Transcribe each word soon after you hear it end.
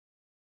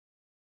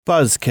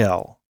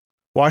Buzzkill.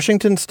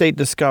 Washington State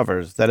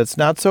discovers that it's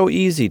not so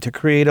easy to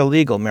create a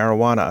legal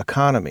marijuana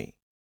economy,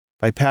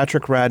 by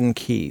Radden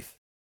Keefe.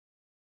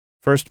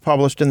 First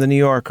published in The New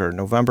Yorker,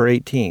 November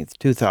 18,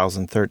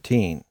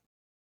 2013.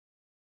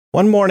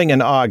 One morning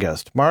in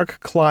August, Mark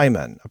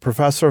Kleiman, a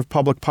professor of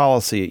public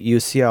policy at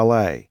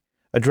UCLA,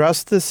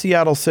 addressed the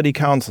Seattle City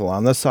Council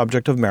on the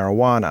subject of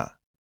marijuana.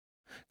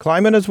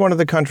 Kleiman is one of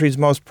the country's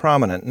most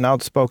prominent and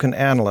outspoken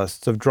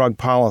analysts of drug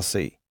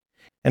policy,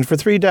 and for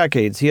 3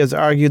 decades he has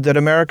argued that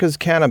America's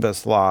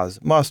cannabis laws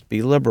must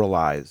be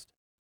liberalized.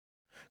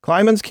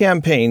 Kleiman's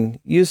campaign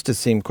used to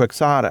seem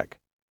quixotic,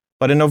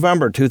 but in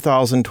November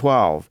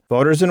 2012,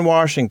 voters in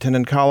Washington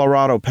and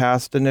Colorado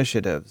passed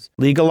initiatives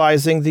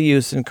legalizing the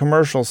use and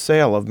commercial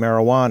sale of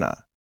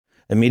marijuana.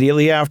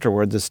 Immediately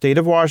afterward, the state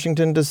of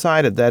Washington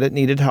decided that it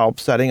needed help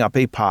setting up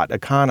a pot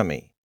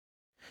economy.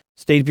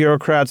 State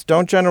bureaucrats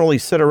don't generally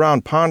sit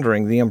around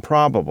pondering the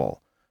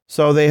improbable,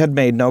 so they had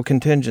made no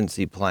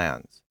contingency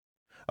plans.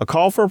 A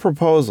call for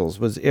proposals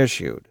was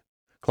issued.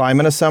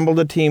 Kleiman assembled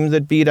a team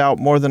that beat out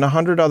more than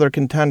 100 other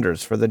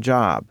contenders for the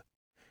job.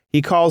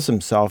 He calls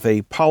himself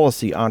a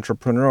policy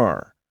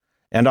entrepreneur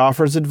and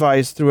offers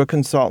advice through a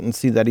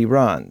consultancy that he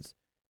runs,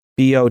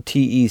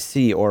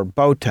 BOTEC or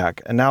Botech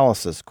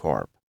Analysis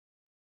Corp.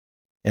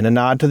 In a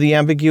nod to the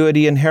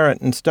ambiguity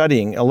inherent in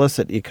studying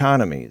illicit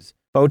economies,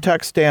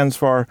 Botech stands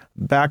for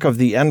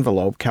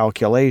back-of-the-envelope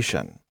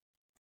calculation.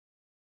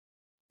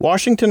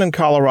 Washington and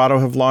Colorado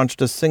have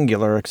launched a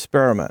singular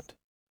experiment.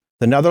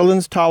 The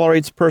Netherlands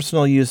tolerates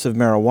personal use of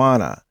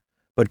marijuana,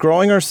 but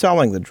growing or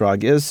selling the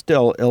drug is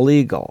still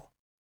illegal.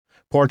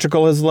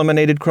 Portugal has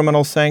eliminated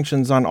criminal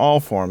sanctions on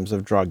all forms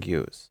of drug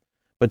use,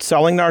 but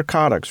selling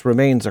narcotics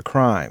remains a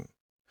crime.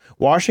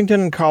 Washington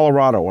and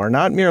Colorado are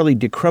not merely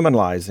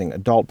decriminalizing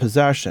adult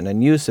possession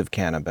and use of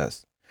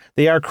cannabis.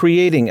 They are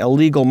creating a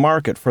legal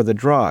market for the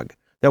drug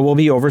that will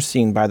be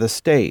overseen by the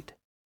state.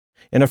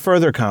 In a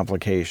further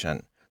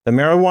complication, the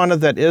marijuana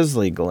that is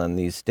legal in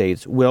these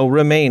states will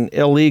remain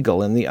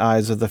illegal in the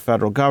eyes of the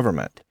federal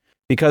government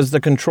because the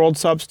Controlled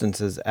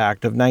Substances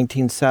Act of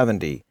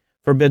 1970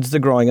 forbids the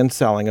growing and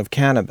selling of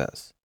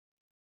cannabis.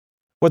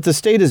 What the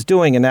state is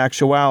doing in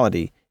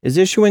actuality is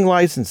issuing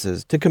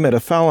licenses to commit a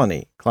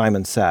felony,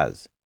 Kleiman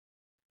says.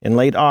 In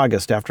late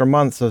August, after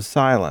months of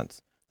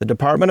silence, the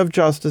Department of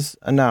Justice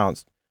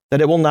announced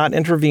that it will not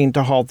intervene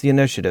to halt the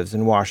initiatives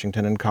in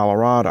Washington and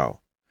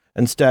Colorado.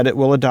 Instead, it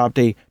will adopt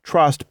a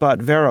trust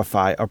but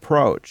verify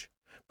approach,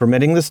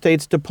 permitting the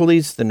states to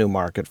police the new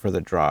market for the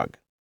drug.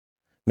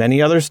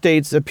 Many other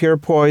states appear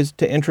poised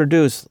to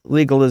introduce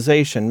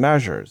legalization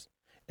measures,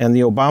 and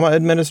the Obama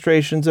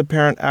administration's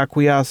apparent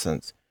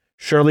acquiescence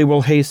surely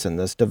will hasten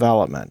this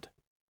development.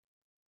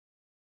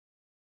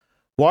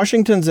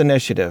 Washington's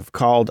initiative,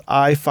 called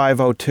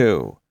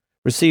I-502,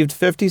 received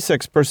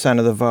 56%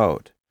 of the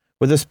vote,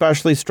 with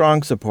especially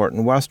strong support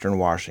in western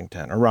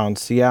Washington, around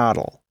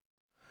Seattle.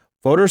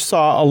 Voters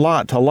saw a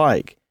lot to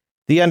like: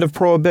 the end of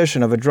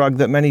prohibition of a drug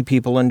that many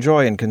people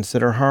enjoy and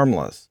consider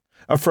harmless,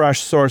 a fresh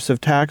source of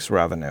tax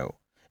revenue,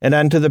 an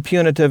end to the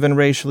punitive and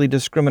racially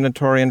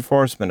discriminatory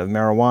enforcement of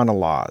marijuana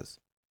laws.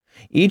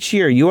 Each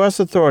year, U.S.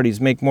 authorities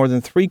make more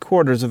than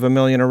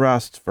 750,000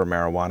 arrests for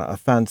marijuana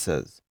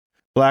offenses.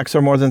 Blacks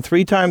are more than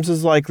 3 times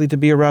as likely to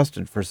be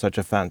arrested for such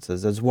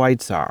offenses as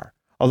whites are,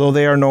 although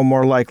they are no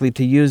more likely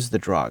to use the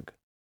drug.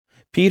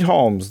 Pete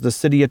Holmes, the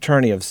city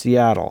attorney of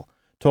Seattle,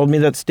 told me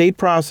that state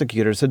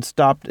prosecutors had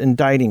stopped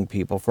indicting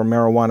people for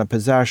marijuana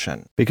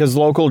possession because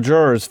local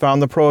jurors found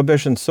the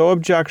prohibition so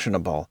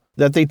objectionable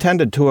that they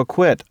tended to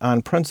acquit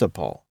on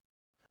principle.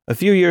 A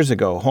few years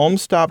ago,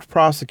 Holmes stopped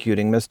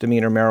prosecuting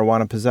misdemeanor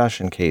marijuana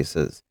possession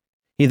cases.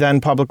 He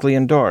then publicly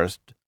endorsed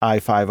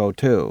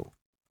I-502.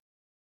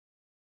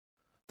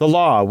 The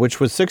law, which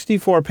was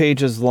 64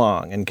 pages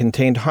long and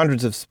contained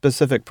hundreds of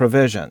specific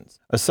provisions,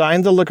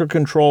 assigned the Liquor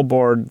Control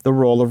Board the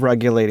role of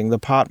regulating the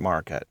pot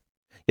market.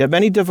 Yet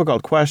many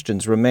difficult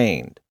questions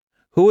remained.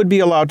 Who would be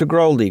allowed to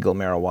grow legal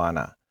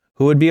marijuana?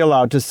 Who would be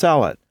allowed to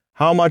sell it?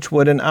 How much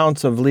would an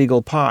ounce of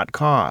legal pot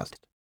cost?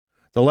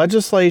 The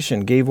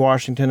legislation gave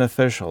Washington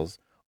officials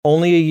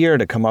only a year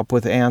to come up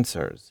with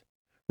answers.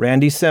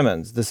 Randy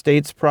Simmons, the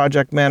state's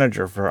project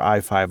manager for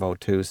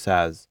I-502,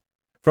 says,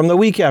 "From the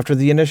week after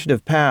the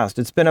initiative passed,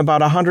 it's been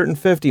about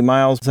 150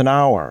 miles an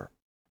hour."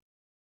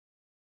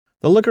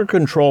 The Liquor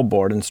Control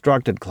Board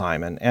instructed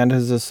Kleiman and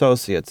his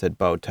associates at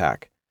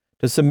Botech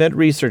to submit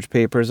research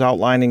papers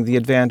outlining the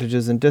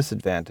advantages and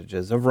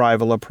disadvantages of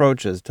rival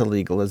approaches to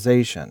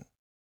legalization.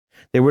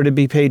 They were to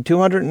be paid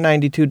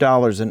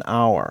 $292 an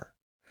hour.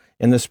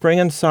 In the spring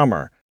and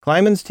summer,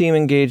 Kleiman's team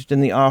engaged in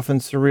the often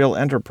surreal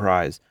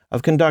enterprise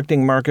of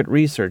conducting market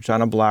research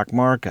on a black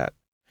market,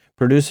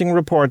 producing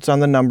reports on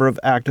the number of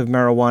active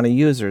marijuana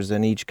users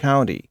in each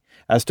county,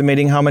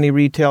 estimating how many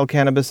retail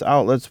cannabis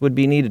outlets would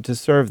be needed to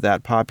serve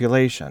that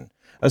population,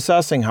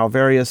 assessing how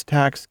various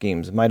tax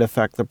schemes might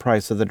affect the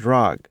price of the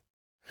drug.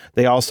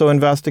 They also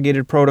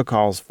investigated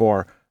protocols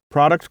for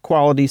product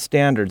quality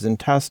standards and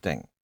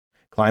testing.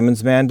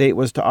 Kleiman's mandate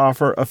was to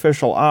offer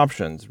official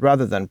options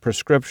rather than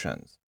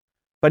prescriptions.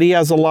 But he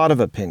has a lot of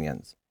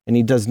opinions, and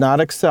he does not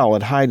excel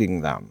at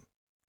hiding them.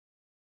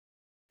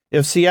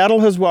 If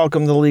Seattle has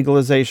welcomed the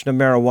legalization of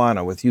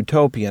marijuana with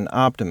utopian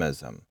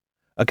optimism,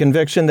 a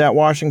conviction that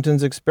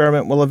Washington's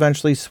experiment will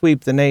eventually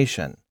sweep the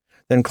nation,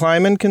 then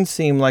Kleiman can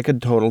seem like a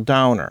total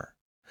downer.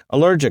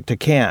 Allergic to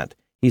cant,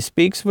 he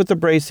speaks with the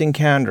bracing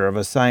candor of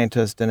a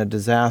scientist in a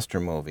disaster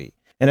movie,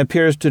 and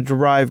appears to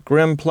derive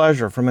grim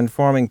pleasure from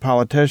informing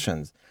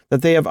politicians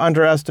that they have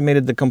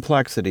underestimated the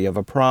complexity of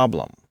a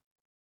problem.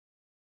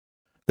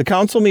 The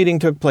council meeting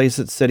took place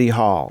at City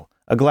Hall,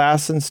 a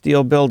glass and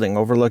steel building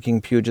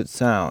overlooking Puget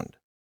Sound.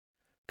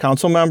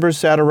 Council members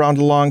sat around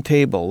a long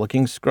table,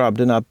 looking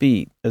scrubbed and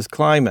upbeat, as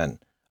Kleiman,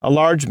 a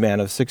large man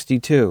of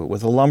 62,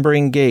 with a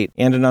lumbering gait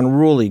and an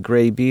unruly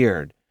gray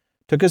beard,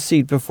 took a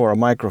seat before a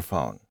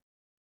microphone.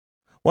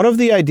 One of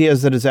the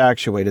ideas that has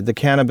actuated the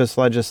cannabis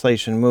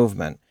legislation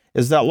movement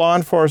is that law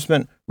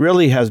enforcement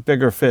really has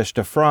bigger fish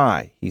to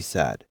fry, he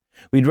said.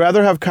 We'd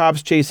rather have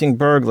cops chasing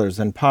burglars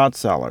than pot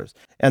sellers,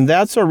 and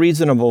that's a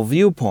reasonable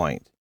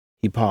viewpoint.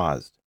 He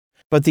paused.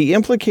 But the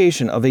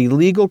implication of a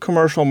legal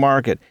commercial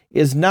market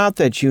is not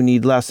that you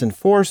need less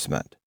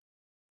enforcement.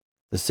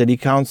 The city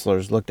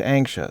councilors looked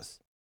anxious.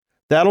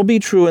 That'll be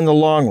true in the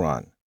long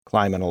run,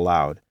 Kleiman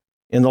allowed.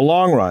 In the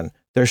long run,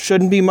 there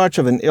shouldn't be much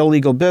of an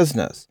illegal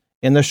business.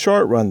 In the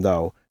short run,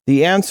 though,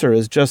 the answer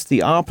is just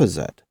the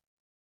opposite.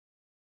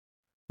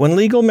 When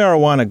legal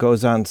marijuana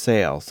goes on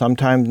sale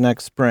sometime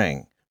next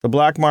spring, the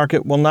black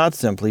market will not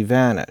simply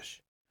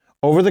vanish.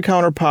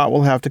 Over-the-counter pot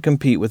will have to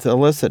compete with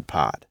illicit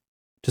pot.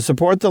 To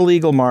support the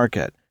legal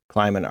market,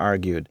 Kleiman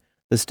argued,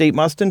 the state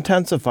must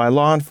intensify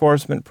law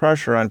enforcement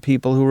pressure on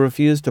people who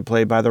refuse to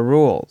play by the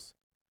rules.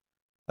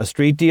 A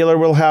street dealer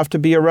will have to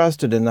be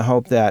arrested in the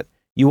hope that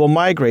you will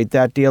migrate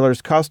that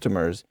dealer's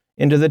customers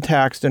into the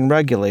taxed and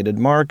regulated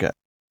market.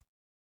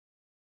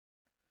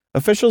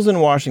 Officials in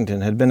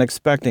Washington had been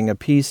expecting a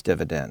peace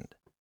dividend,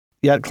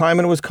 yet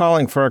Kleiman was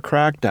calling for a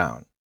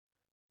crackdown.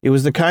 It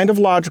was the kind of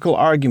logical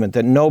argument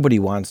that nobody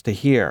wants to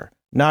hear,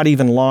 not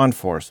even law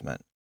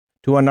enforcement.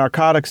 To a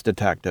narcotics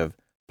detective,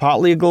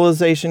 pot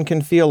legalization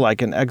can feel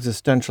like an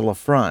existential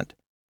affront.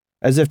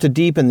 As if to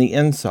deepen the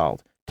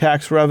insult,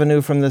 tax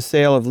revenue from the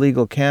sale of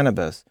legal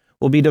cannabis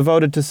will be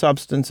devoted to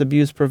substance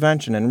abuse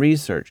prevention and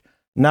research,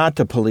 not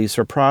to police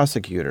or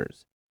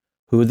prosecutors.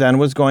 Who then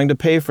was going to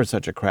pay for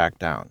such a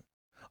crackdown?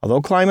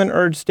 Although Kleiman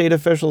urged state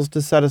officials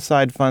to set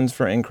aside funds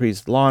for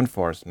increased law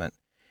enforcement,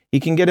 he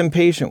can get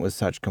impatient with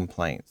such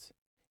complaints.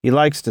 He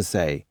likes to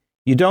say,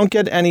 "You don't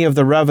get any of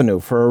the revenue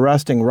for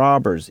arresting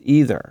robbers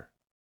either."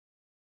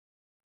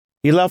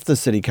 He left the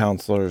city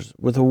councilors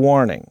with a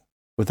warning.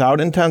 Without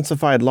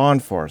intensified law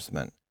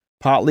enforcement,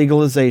 pot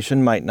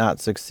legalization might not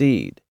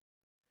succeed.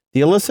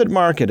 The illicit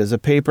market is a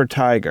paper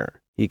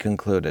tiger, he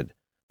concluded,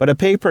 but a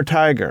paper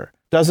tiger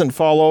doesn't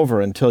fall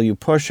over until you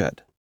push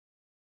it.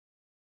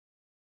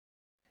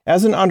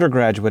 As an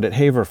undergraduate at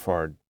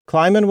Haverford,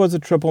 Kleiman was a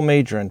triple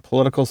major in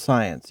political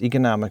science,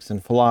 economics,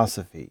 and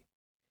philosophy,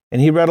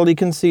 and he readily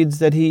concedes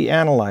that he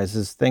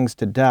analyzes things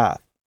to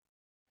death.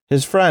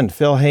 His friend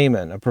Phil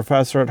Heyman, a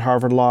professor at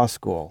Harvard Law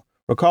School,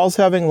 recalls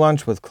having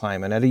lunch with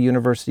Kleiman at a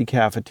university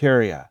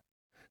cafeteria.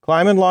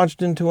 Kleiman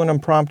launched into an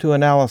impromptu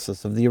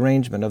analysis of the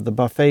arrangement of the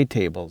buffet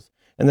tables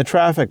and the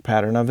traffic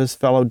pattern of his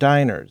fellow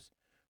diners,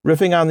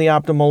 riffing on the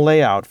optimal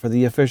layout for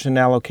the efficient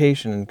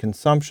allocation and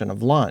consumption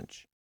of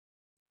lunch.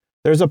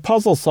 There's a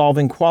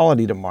puzzle-solving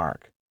quality to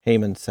Mark,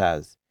 Heyman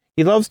says.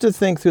 He loves to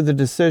think through the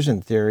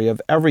decision theory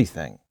of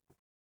everything.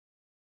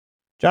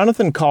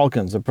 Jonathan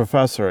Calkins, a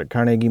professor at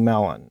Carnegie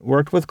Mellon,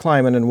 worked with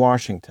Kleiman in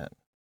Washington.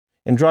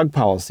 In drug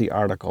policy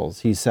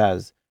articles, he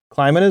says,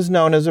 Kleiman is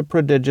known as a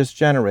prodigious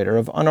generator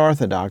of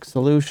unorthodox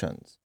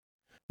solutions.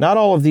 Not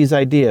all of these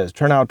ideas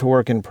turn out to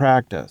work in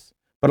practice,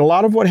 but a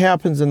lot of what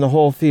happens in the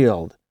whole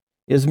field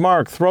is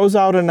Mark throws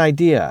out an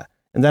idea,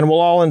 and then we'll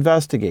all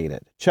investigate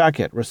it, check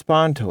it,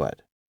 respond to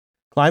it.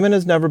 Kleiman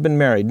has never been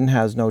married and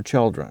has no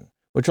children,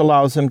 which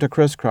allows him to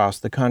crisscross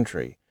the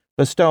country,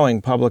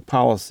 bestowing public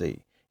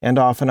policy, and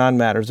often on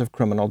matters of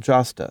criminal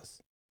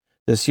justice.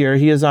 This year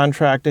he is on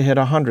track to hit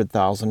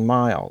 100,000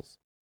 miles.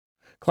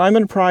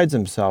 Kleiman prides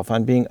himself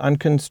on being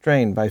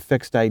unconstrained by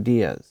fixed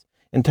ideas,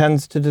 and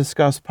tends to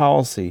discuss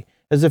policy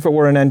as if it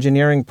were an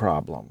engineering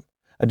problem,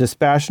 a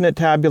dispassionate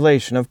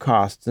tabulation of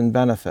costs and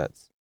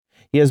benefits.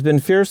 He has been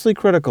fiercely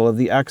critical of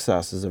the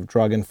excesses of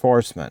drug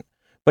enforcement,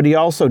 but he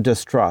also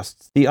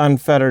distrusts the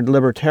unfettered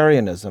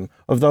libertarianism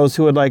of those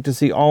who would like to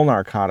see all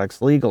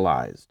narcotics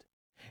legalized.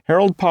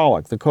 Harold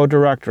Pollack, the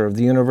co-director of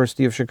the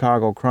University of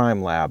Chicago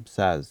Crime Lab,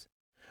 says,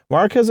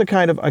 Mark has a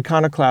kind of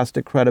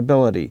iconoclastic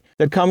credibility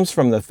that comes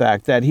from the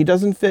fact that he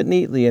doesn't fit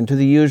neatly into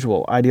the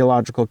usual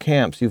ideological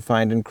camps you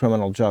find in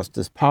criminal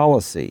justice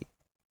policy.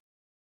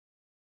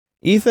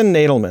 Ethan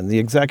Nadelman, the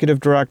executive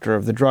director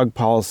of the Drug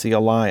Policy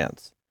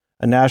Alliance,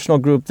 a national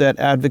group that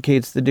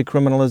advocates the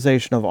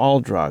decriminalization of all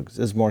drugs,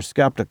 is more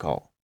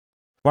skeptical.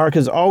 Mark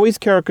has always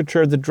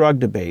caricatured the drug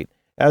debate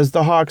as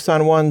the hawks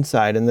on one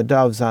side and the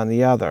doves on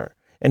the other,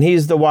 and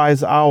he's the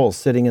wise owl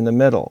sitting in the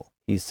middle,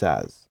 he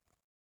says.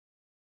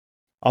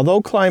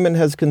 Although Kleiman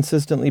has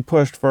consistently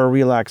pushed for a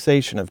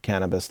relaxation of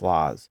cannabis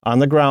laws, on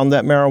the ground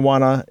that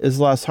marijuana is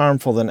less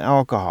harmful than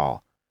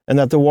alcohol, and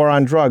that the war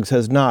on drugs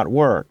has not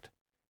worked,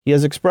 he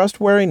has expressed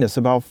wariness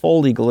about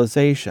full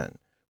legalization,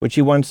 which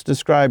he once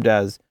described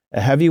as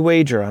a heavy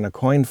wager on a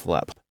coin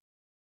flip.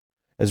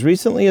 As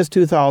recently as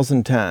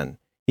 2010,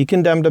 he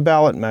condemned a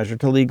ballot measure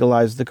to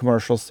legalize the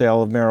commercial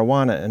sale of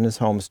marijuana in his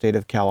home state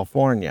of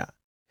California.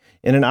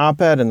 In an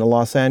op-ed in the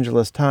Los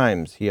Angeles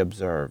Times, he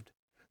observed,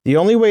 "The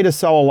only way to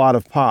sell a lot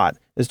of pot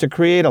is to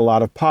create a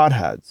lot of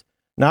potheads,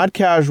 not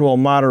casual,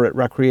 moderate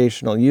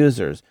recreational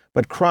users,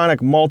 but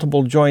chronic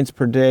multiple joints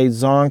per day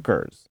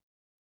zonkers."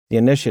 The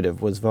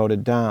initiative was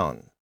voted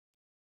down.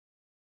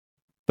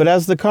 But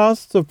as the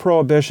costs of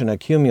prohibition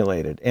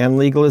accumulated and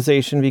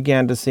legalization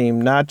began to seem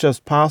not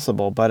just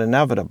possible but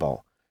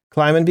inevitable,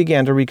 Kleiman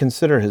began to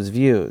reconsider his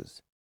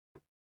views.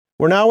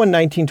 "We're now in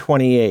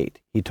 1928,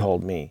 he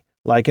told me,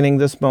 likening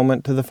this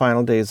moment to the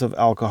final days of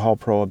alcohol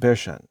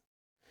prohibition.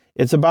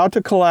 It's about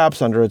to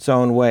collapse under its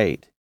own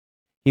weight.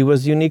 He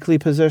was uniquely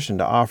positioned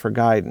to offer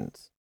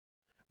guidance.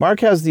 Mark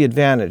has the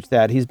advantage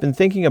that he's been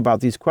thinking about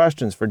these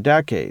questions for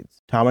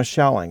decades, Thomas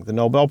Schelling, the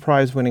Nobel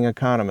Prize-winning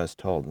economist,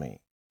 told me.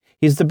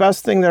 He's the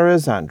best thing there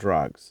is on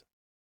drugs.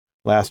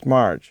 Last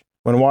March,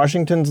 when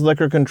Washington's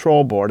Liquor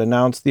Control Board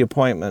announced the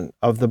appointment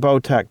of the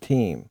Botec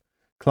team,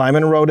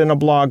 Kleiman wrote in a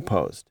blog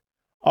post,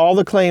 "All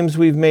the claims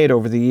we've made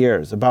over the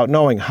years about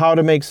knowing how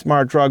to make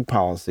smart drug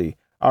policy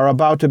are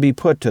about to be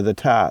put to the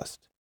test."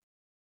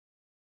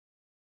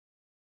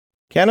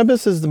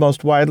 Cannabis is the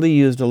most widely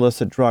used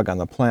illicit drug on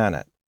the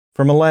planet.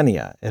 For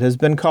millennia, it has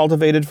been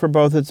cultivated for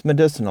both its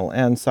medicinal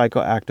and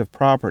psychoactive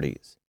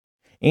properties.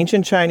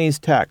 Ancient Chinese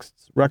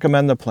texts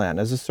recommend the plant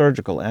as a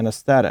surgical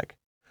anesthetic.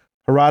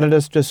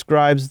 Herodotus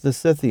describes the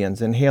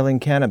Scythians inhaling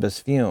cannabis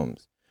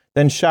fumes,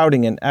 then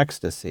shouting in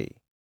ecstasy.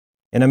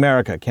 In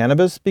America,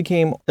 cannabis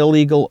became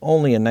illegal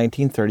only in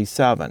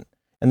 1937,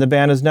 and the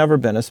ban has never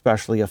been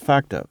especially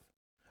effective.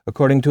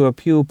 According to a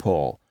Pew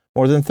poll,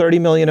 more than 30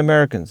 million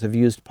Americans have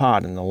used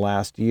pot in the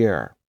last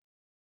year.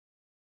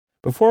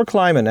 Before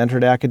Kleiman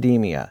entered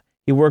academia,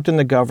 he worked in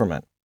the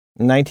government.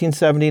 In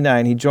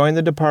 1979, he joined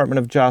the Department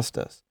of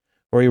Justice,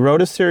 where he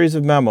wrote a series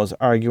of memos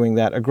arguing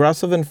that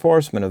aggressive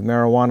enforcement of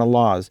marijuana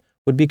laws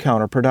would be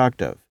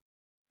counterproductive.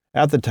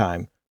 At the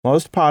time,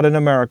 most pot in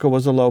America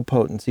was a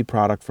low-potency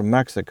product from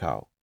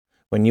Mexico.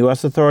 When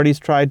U.S. authorities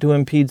tried to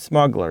impede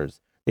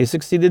smugglers, they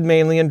succeeded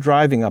mainly in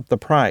driving up the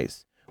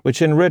price,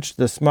 which enriched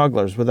the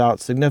smugglers without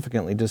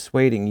significantly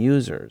dissuading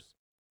users.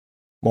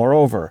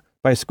 Moreover,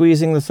 by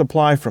squeezing the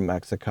supply from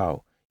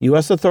Mexico,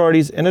 U.S.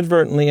 authorities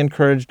inadvertently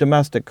encouraged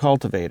domestic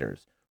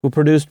cultivators, who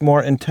produced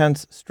more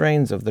intense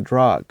strains of the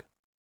drug.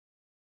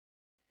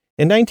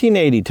 In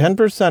 1980,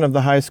 10% of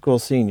the high school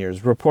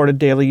seniors reported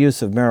daily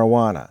use of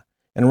marijuana,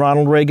 and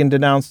Ronald Reagan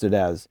denounced it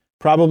as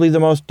probably the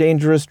most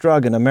dangerous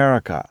drug in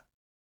America.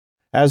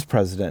 As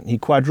president, he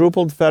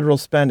quadrupled federal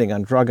spending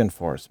on drug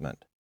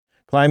enforcement.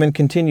 Kleiman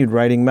continued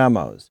writing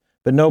memos,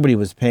 but nobody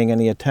was paying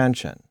any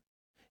attention.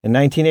 In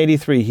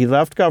 1983, he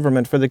left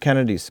government for the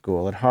Kennedy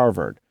School at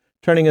Harvard,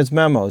 turning his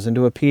memos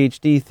into a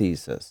PhD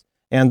thesis,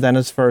 and then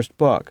his first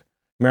book,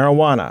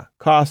 Marijuana: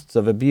 Costs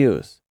of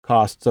Abuse,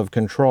 Costs of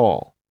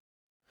Control.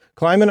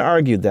 Kleiman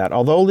argued that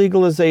although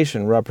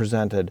legalization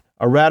represented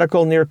a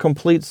radical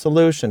near-complete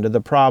solution to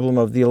the problem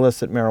of the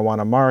illicit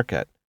marijuana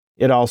market,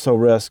 it also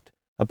risked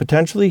a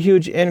potentially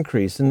huge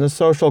increase in the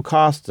social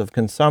costs of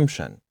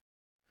consumption.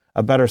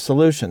 A better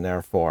solution,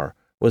 therefore,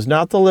 was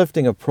not the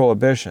lifting of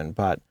prohibition,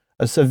 but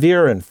a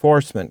severe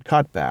enforcement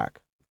cutback.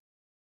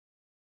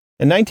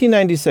 In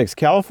 1996,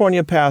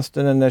 California passed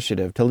an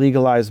initiative to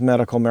legalize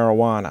medical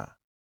marijuana.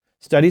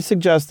 Studies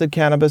suggest that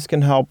cannabis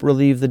can help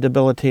relieve the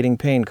debilitating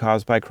pain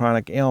caused by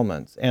chronic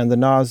ailments and the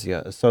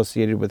nausea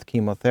associated with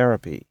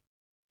chemotherapy.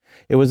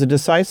 It was a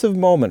decisive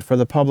moment for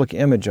the public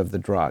image of the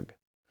drug.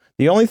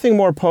 The only thing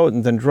more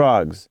potent than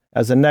drugs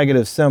as a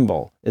negative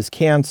symbol is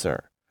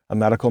cancer, a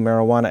medical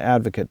marijuana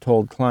advocate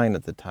told Klein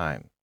at the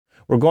time.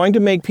 We're going to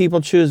make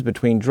people choose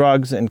between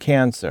drugs and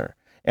cancer,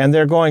 and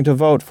they're going to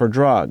vote for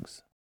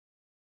drugs.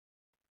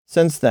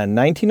 Since then,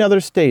 19 other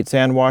states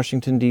and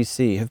Washington,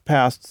 D.C. have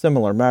passed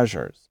similar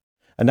measures.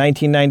 A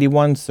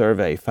 1991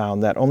 survey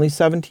found that only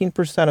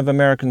 17% of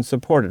Americans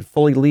supported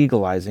fully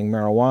legalizing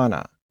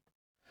marijuana.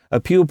 A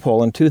Pew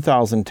poll in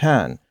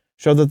 2010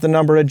 showed that the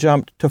number had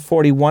jumped to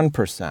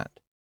 41%.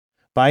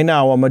 By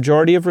now, a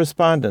majority of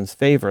respondents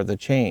favor the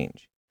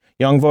change.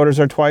 Young voters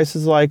are twice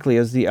as likely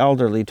as the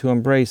elderly to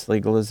embrace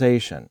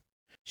legalization.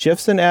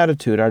 Shifts in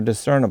attitude are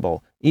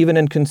discernible, even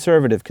in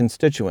conservative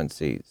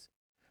constituencies.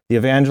 The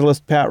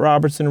evangelist Pat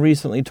Robertson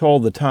recently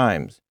told The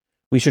Times,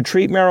 "We should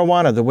treat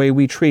marijuana the way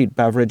we treat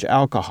beverage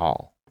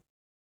alcohol."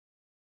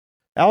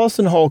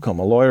 Allison Holcomb,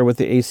 a lawyer with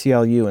the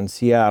ACLU in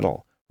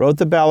Seattle, wrote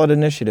the ballot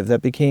initiative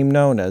that became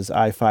known as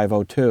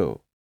I-502.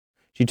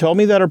 She told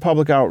me that her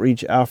public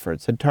outreach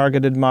efforts had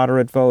targeted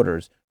moderate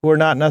voters who are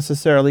not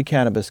necessarily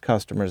cannabis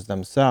customers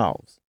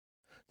themselves.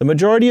 "The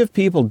majority of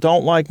people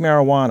don't like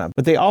marijuana,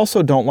 but they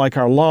also don't like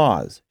our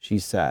laws," she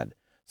said.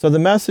 "So the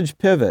message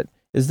pivot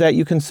is that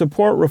you can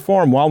support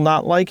reform while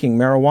not liking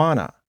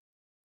marijuana.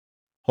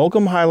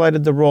 Holcomb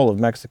highlighted the role of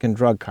Mexican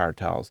drug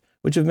cartels,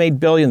 which have made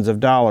billions of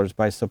dollars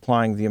by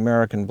supplying the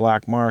American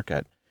black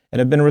market and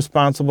have been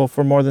responsible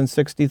for more than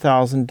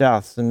 60,000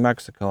 deaths in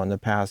Mexico in the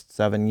past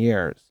 7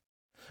 years.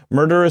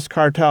 Murderous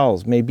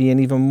cartels may be an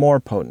even more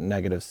potent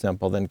negative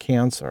symbol than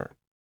cancer.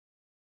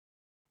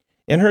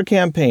 In her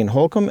campaign,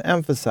 Holcomb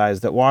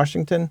emphasized that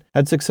Washington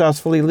had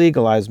successfully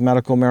legalized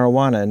medical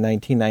marijuana in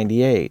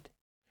 1998.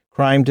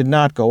 Crime did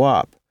not go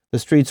up. The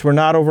streets were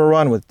not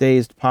overrun with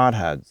dazed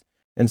potheads.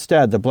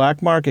 Instead, the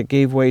black market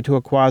gave way to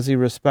a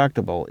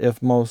quasi-respectable,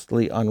 if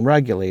mostly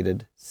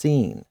unregulated,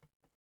 scene.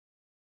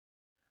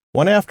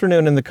 One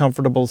afternoon in the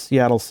comfortable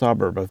Seattle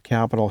suburb of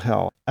Capitol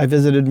Hill, I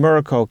visited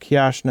Murako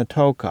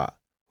Kiashnatoka,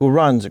 who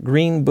runs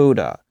Green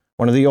Buddha,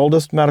 one of the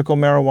oldest medical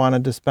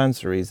marijuana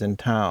dispensaries in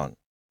town.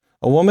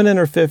 A woman in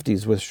her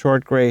 50s with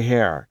short gray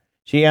hair.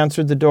 She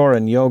answered the door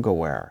in yoga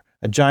wear,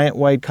 a giant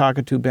white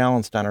cockatoo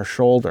balanced on her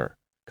shoulder.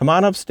 "Come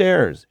on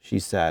upstairs," she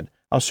said.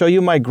 "I'll show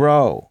you my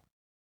grow."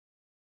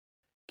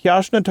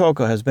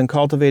 Kiashnatoka has been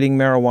cultivating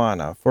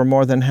marijuana for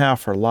more than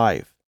half her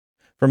life.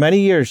 For many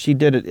years she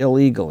did it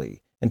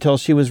illegally, until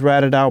she was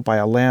ratted out by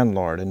a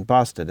landlord and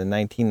busted in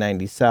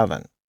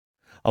 1997.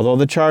 Although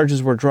the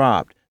charges were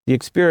dropped, the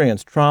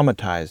experience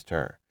traumatized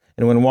her,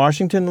 and when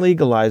Washington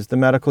legalized the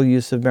medical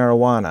use of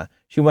marijuana,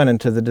 she went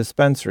into the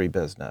dispensary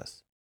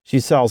business. She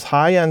sells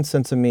high-end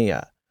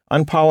sinsemilla,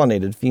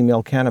 unpollinated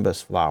female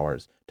cannabis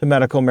flowers, to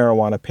medical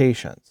marijuana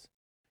patients.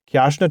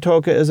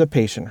 Kiashnatoka is a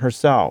patient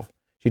herself.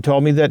 She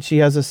told me that she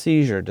has a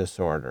seizure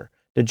disorder,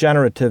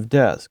 degenerative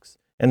discs,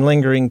 and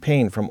lingering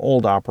pain from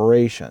old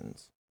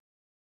operations.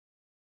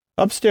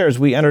 Upstairs,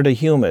 we entered a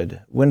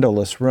humid,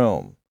 windowless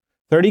room.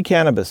 30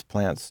 cannabis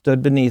plants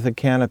stood beneath a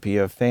canopy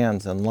of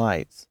fans and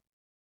lights.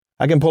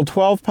 "I can pull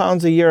 12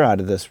 pounds a year out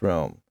of this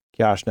room,"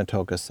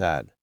 Kiashnatoka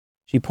said.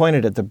 She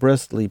pointed at the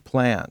bristly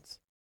plants.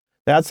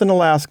 "That's an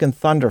Alaskan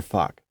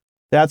thunderfuck.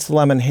 That's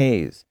lemon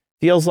haze.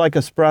 Feels like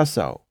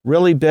espresso.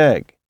 Really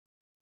big."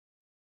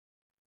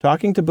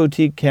 Talking to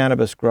boutique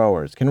cannabis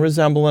growers can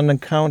resemble an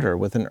encounter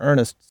with an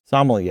earnest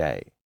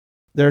sommelier.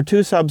 There are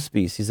 2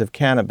 subspecies of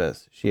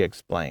cannabis, she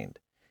explained.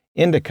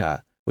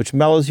 Indica, which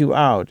mellows you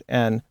out,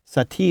 and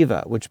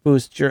sativa, which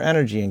boosts your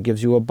energy and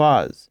gives you a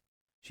buzz.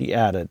 She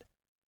added,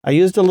 "I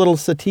used a little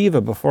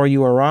sativa before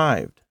you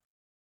arrived."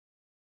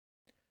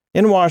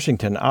 In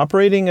Washington,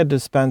 operating a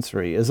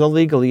dispensary is a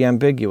legally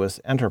ambiguous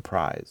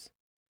enterprise.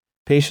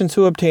 Patients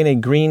who obtain a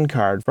green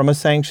card from a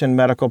sanctioned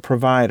medical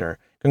provider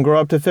can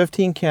grow up to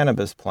 15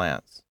 cannabis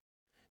plants.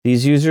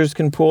 These users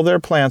can pool their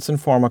plants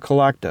and form a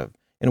collective,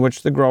 in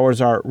which the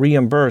growers are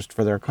reimbursed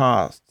for their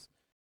costs.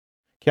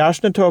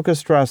 Kiashnatoka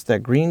stressed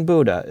that Green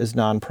Buddha is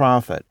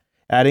nonprofit,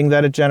 adding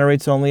that it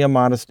generates only a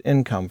modest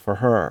income for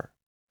her.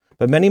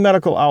 But many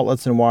medical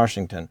outlets in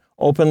Washington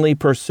openly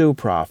pursue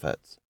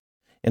profits.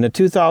 In a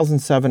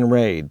 2007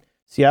 raid,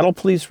 Seattle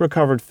police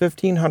recovered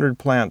 1,500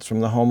 plants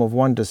from the home of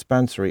one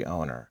dispensary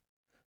owner.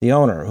 The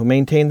owner, who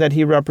maintained that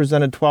he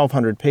represented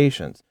 1,200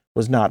 patients,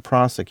 was not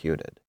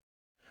prosecuted.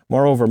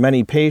 Moreover,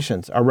 many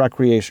patients are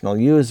recreational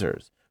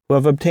users who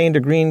have obtained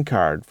a green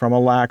card from a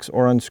lax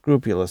or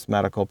unscrupulous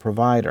medical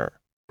provider.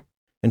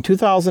 In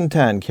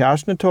 2010,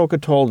 Kiashnatoka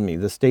told me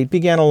the state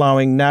began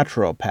allowing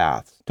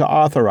naturopaths to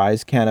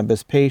authorize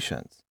cannabis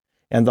patients,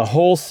 and the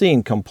whole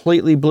scene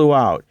completely blew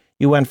out.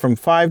 You went from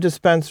 5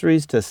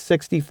 dispensaries to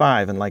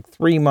 65 in like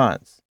 3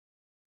 months.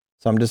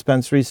 Some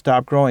dispensaries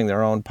stopped growing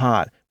their own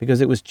pot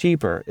because it was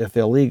cheaper, if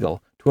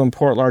illegal, to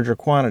import larger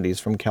quantities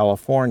from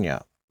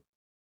California.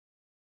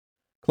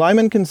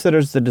 Kleiman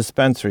considers the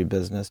dispensary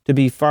business to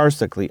be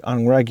farcically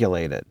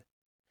unregulated.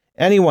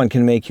 "Anyone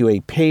can make you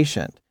a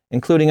patient,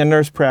 including a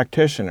nurse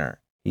practitioner,"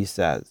 he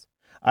says.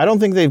 "I don't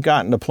think they've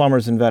gotten to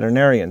plumbers and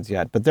veterinarians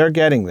yet, but they're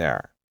getting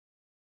there."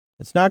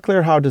 It's not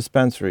clear how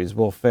dispensaries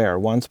will fare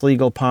once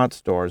legal pot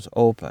stores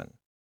open.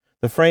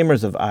 The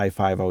framers of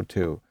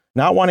I-502,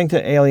 not wanting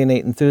to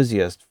alienate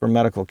enthusiasts for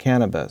medical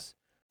cannabis,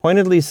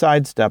 pointedly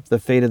sidestepped the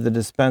fate of the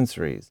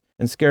dispensaries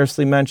and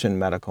scarcely mentioned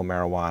medical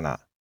marijuana.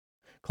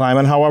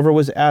 Kleiman, however,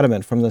 was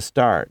adamant from the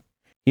start.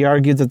 He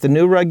argued that the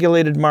new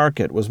regulated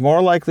market was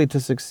more likely to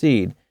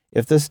succeed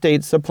if the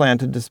state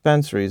supplanted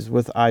dispensaries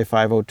with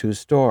I-502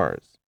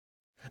 stores.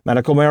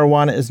 Medical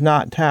marijuana is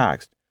not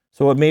taxed,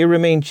 so it may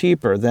remain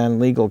cheaper than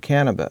legal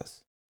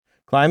cannabis.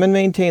 Kleiman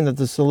maintained that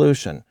the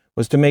solution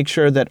was to make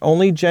sure that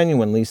only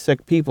genuinely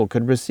sick people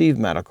could receive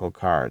medical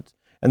cards,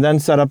 and then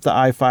set up the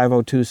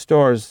I-502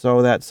 stores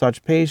so that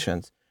such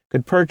patients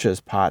could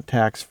purchase pot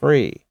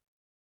tax-free.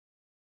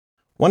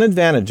 One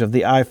advantage of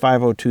the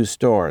I-502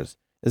 stores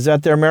is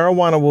that their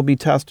marijuana will be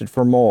tested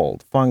for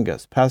mold,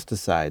 fungus,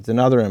 pesticides, and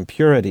other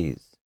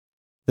impurities.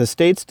 The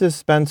state's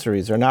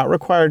dispensaries are not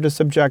required to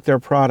subject their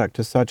product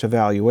to such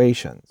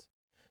evaluations.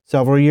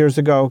 Several years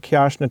ago,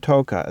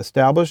 Kiashnatoka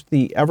established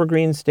the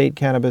Evergreen State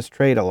Cannabis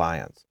Trade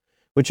Alliance,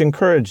 which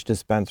encouraged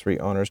dispensary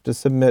owners to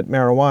submit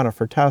marijuana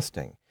for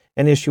testing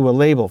and issue a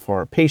label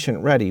for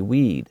patient-ready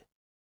weed.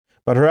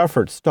 But her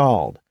efforts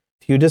stalled.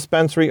 Few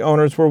dispensary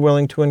owners were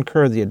willing to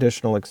incur the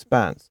additional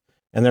expense,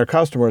 and their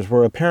customers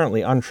were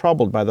apparently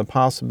untroubled by the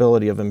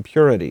possibility of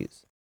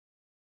impurities.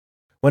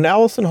 When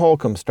Allison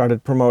Holcomb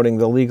started promoting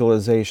the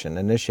legalization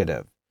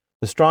initiative,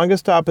 the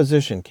strongest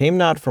opposition came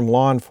not from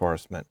law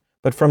enforcement,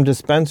 but from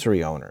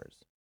dispensary owners.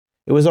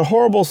 It was a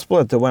horrible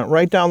split that went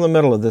right down the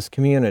middle of this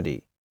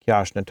community,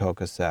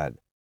 Kyashnatoka said.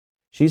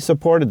 She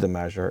supported the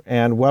measure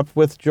and wept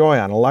with joy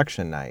on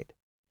election night.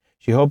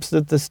 She hopes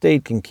that the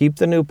state can keep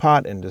the new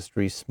pot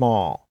industry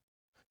small.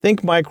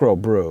 Think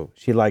microbrew,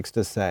 she likes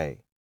to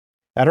say.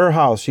 At her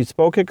house, she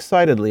spoke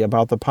excitedly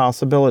about the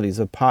possibilities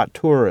of pot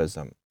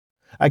tourism.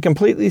 I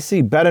completely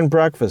see bed and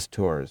breakfast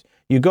tours.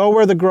 You go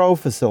where the grow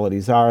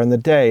facilities are in the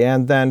day,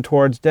 and then,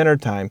 towards dinner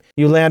time,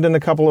 you land in a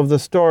couple of the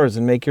stores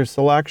and make your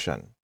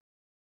selection.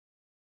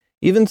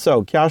 Even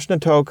so,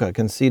 Kyashnatoka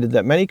conceded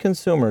that many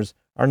consumers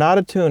are not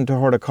attuned to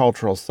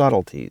horticultural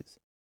subtleties.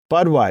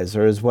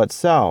 Budweiser is what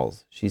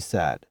sells, she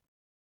said.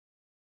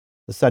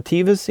 The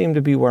sativas seemed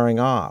to be wearing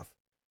off.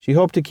 She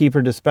hoped to keep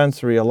her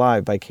dispensary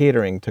alive by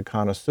catering to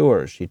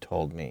connoisseurs, she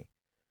told me.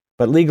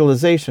 But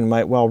legalization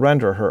might well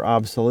render her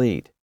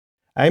obsolete.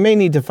 I may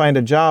need to find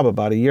a job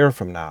about a year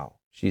from now,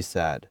 she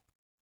said.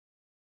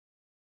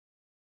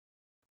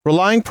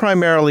 Relying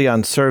primarily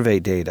on survey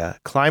data,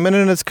 Kleiman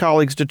and his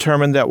colleagues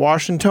determined that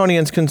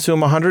Washingtonians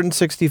consume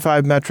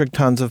 165 metric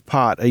tons of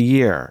pot a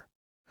year.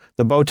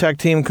 The Botech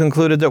team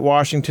concluded that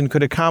Washington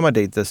could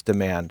accommodate this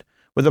demand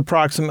with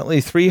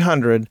approximately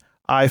 300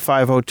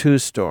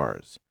 I-502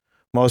 stores,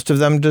 most of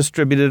them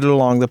distributed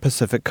along the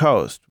Pacific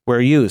coast, where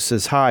use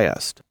is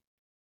highest.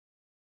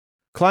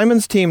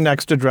 Kleiman's team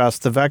next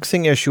addressed the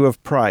vexing issue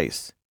of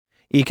price.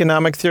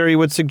 Economic theory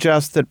would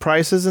suggest that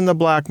prices in the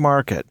black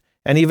market,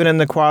 and even in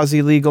the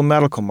quasi-legal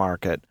medical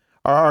market,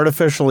 are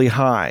artificially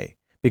high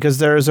because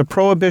there is a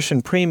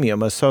prohibition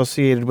premium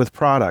associated with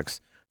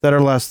products that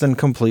are less than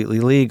completely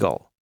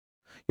legal.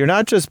 You're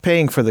not just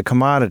paying for the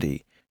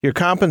commodity, you're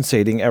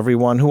compensating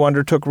everyone who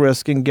undertook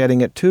risk in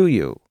getting it to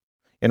you.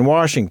 In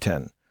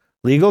Washington,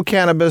 legal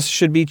cannabis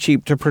should be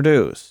cheap to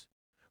produce.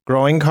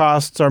 Growing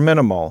costs are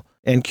minimal,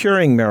 and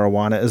curing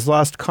marijuana is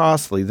less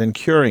costly than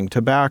curing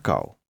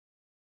tobacco.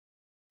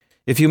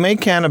 If you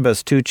make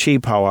cannabis too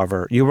cheap,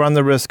 however, you run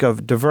the risk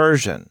of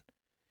diversion,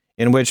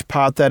 in which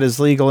pot that is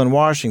legal in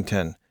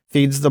Washington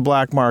feeds the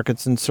black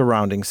markets in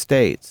surrounding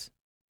states.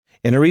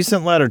 In a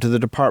recent letter to the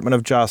Department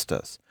of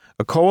Justice,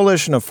 a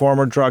coalition of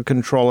former drug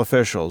control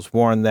officials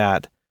warned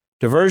that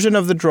diversion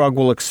of the drug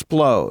will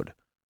explode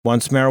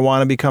once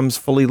marijuana becomes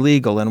fully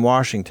legal in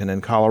Washington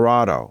and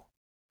Colorado.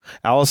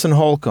 Allison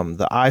Holcomb,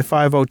 the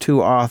I-502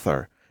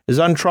 author, is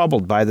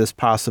untroubled by this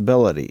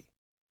possibility.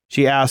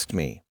 She asked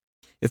me,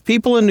 "If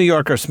people in New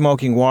York are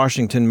smoking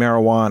Washington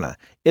marijuana,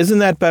 isn't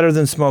that better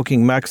than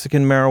smoking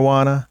Mexican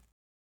marijuana?"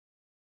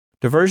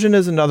 Diversion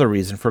is another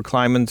reason for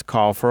Kleiman's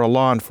call for a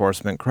law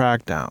enforcement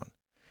crackdown.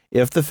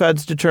 If the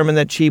feds determine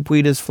that cheap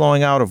weed is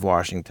flowing out of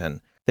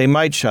Washington, they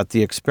might shut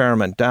the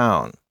experiment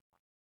down.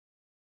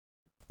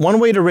 One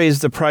way to raise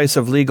the price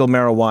of legal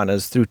marijuana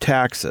is through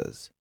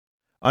taxes.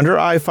 Under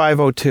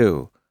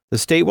I-502, the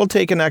state will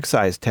take an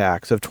excise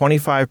tax of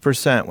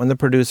 25% when the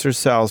producer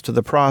sells to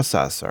the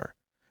processor,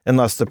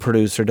 unless the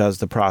producer does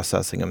the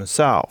processing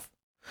himself.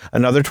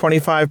 Another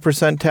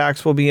 25%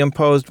 tax will be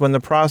imposed when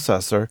the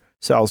processor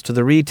sells to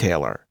the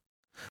retailer.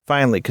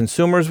 Finally,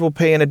 consumers will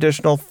pay an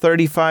additional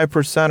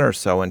 35% or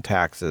so in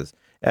taxes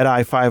at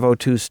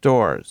I-502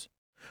 stores.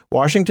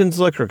 Washington's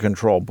Liquor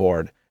Control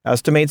Board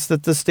estimates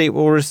that the state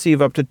will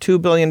receive up to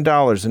 $2 billion in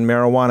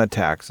marijuana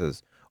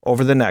taxes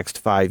over the next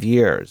 5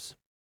 years.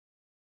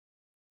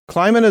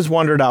 Kleiman has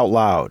wondered out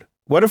loud,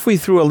 what if we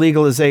threw a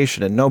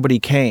legalization and nobody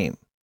came?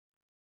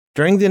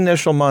 During the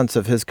initial months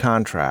of his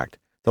contract,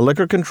 the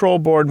Liquor Control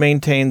Board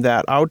maintained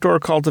that outdoor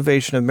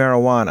cultivation of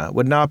marijuana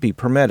would not be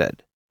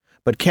permitted.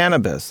 But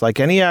cannabis, like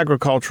any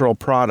agricultural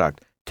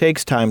product,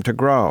 takes time to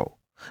grow.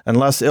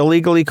 Unless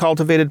illegally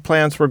cultivated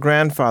plants were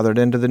grandfathered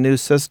into the new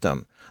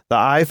system, the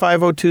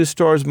I-502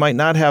 stores might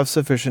not have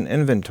sufficient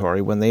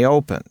inventory when they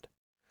opened.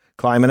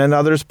 Kleiman and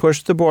others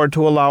pushed the board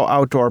to allow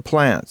outdoor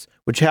plants,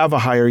 which have a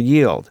higher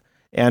yield,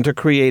 and to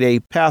create a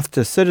path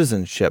to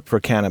citizenship for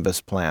cannabis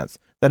plants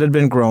that had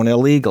been grown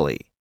illegally.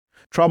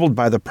 Troubled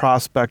by the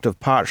prospect of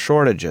pot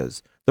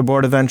shortages, the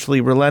board eventually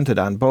relented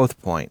on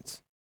both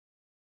points.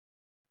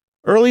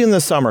 Early in the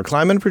summer,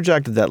 Kleiman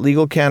projected that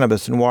legal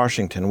cannabis in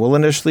Washington will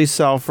initially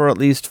sell for at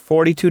least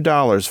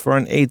 $42 for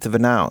an eighth of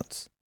an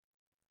ounce.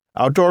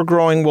 Outdoor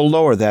growing will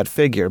lower that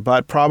figure,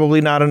 but probably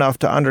not enough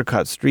to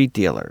undercut street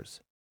dealers.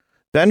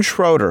 Ben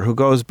Schroeder, who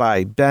goes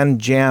by Ben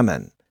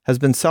Jammin, has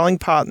been selling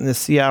pot in the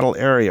Seattle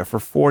area for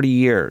 40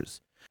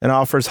 years and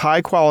offers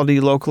high-quality,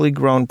 locally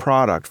grown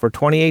product for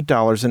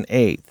 $28 an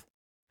eighth.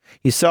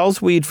 He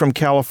sells weed from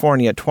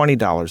California at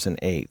 $20 an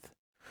eighth.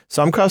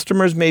 Some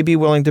customers may be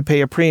willing to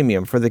pay a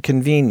premium for the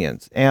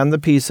convenience and the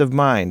peace of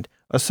mind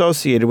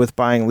associated with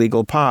buying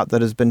legal pot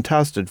that has been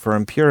tested for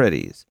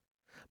impurities.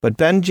 But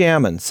Ben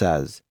Jammin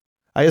says,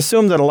 "I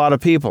assume that a lot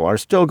of people are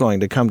still going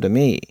to come to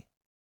me."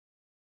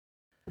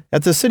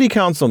 At the City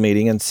Council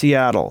meeting in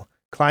Seattle,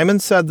 Kleiman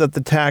said that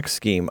the tax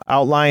scheme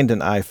outlined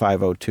in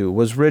I-502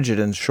 was rigid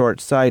and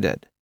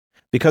short-sighted.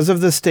 Because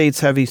of the state's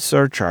heavy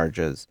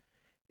surcharges,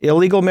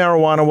 illegal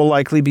marijuana will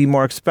likely be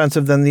more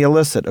expensive than the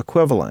illicit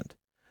equivalent.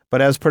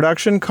 But as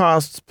production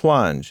costs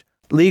plunge,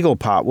 legal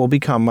pot will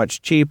become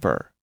much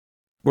cheaper.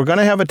 We're going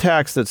to have a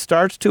tax that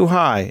starts too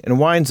high and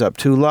winds up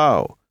too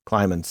low,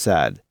 Kleiman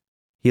said.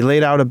 He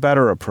laid out a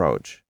better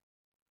approach.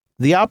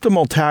 The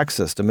optimal tax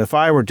system, if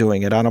I were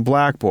doing it on a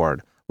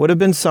blackboard, would have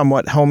been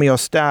somewhat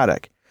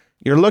homeostatic.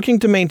 You're looking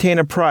to maintain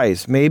a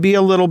price, maybe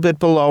a little bit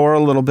below or a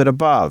little bit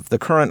above the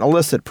current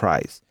illicit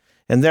price,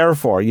 and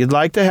therefore you'd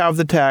like to have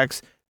the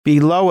tax be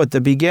low at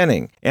the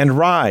beginning and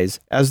rise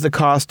as the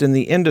cost in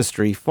the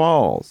industry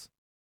falls.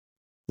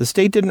 The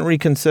state didn't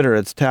reconsider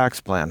its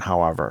tax plan,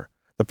 however.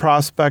 The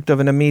prospect of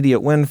an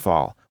immediate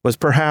windfall was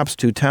perhaps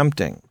too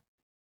tempting.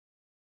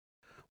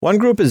 One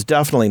group is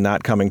definitely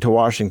not coming to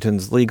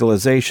Washington's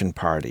legalization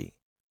party: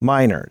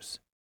 minors.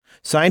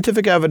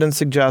 Scientific evidence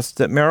suggests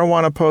that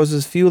marijuana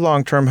poses few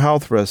long-term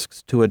health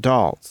risks to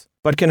adults,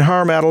 but can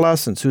harm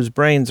adolescents whose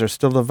brains are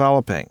still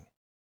developing.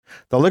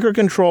 The Liquor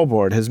Control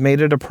Board has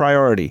made it a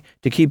priority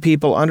to keep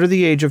people under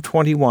the age of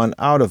 21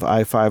 out of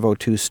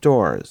I-502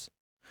 stores.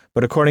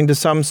 But according to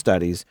some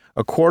studies,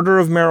 a quarter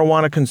of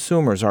marijuana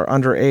consumers are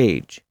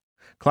underage.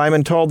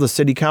 Kleiman told the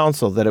city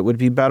council that it would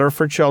be better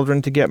for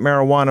children to get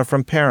marijuana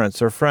from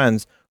parents or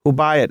friends who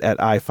buy it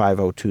at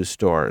I-502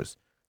 stores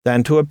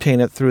than to obtain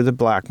it through the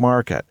black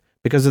market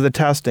because of the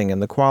testing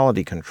and the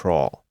quality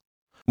control.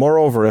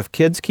 Moreover, if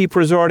kids keep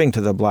resorting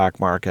to the black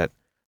market,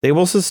 they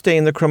will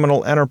sustain the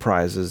criminal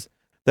enterprises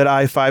that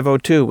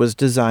I-502 was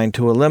designed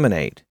to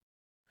eliminate.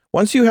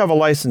 Once you have a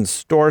licensed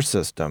store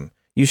system,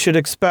 you should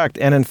expect,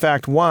 and in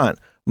fact want,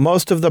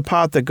 most of the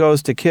pot that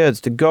goes to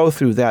kids to go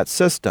through that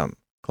system,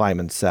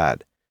 Kleiman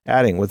said,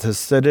 adding with a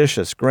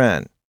seditious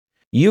grin,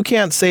 "You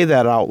can't say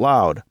that out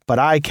loud, but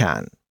I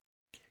can."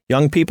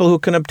 Young people who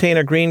can obtain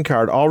a green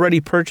card already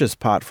purchase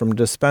pot from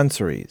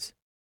dispensaries.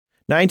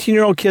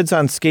 19-year-old kids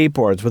on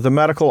skateboards with a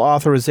medical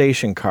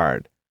authorization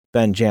card,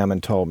 Ben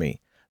Jamin told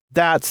me.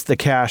 That's the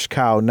cash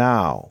cow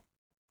now.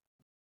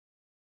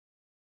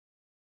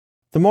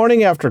 The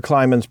morning after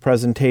Kleiman's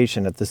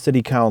presentation at the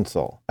city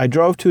council, I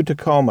drove to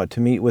Tacoma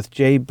to meet with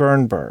Jay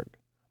Bernberg,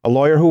 a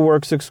lawyer who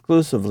works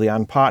exclusively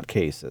on pot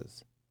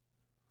cases.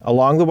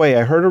 Along the way,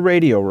 I heard a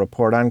radio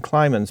report on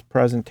Kleiman's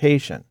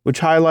presentation, which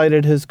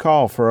highlighted his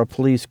call for a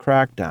police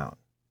crackdown.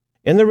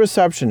 In the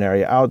reception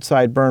area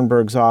outside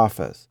Bernberg's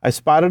office, I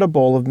spotted a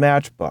bowl of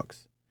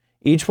matchbooks.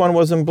 Each one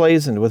was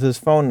emblazoned with his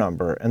phone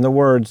number and the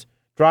words,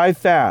 "Drive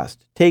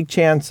fast, take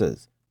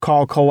chances,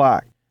 call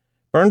collect."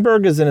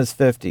 Bernberg is in his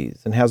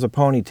 50s and has a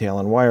ponytail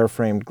and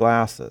wire-framed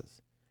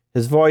glasses,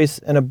 his voice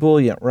an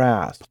ebullient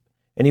rasp,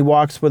 and he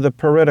walks with a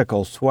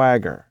piratical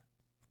swagger.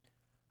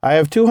 "I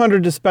have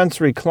 200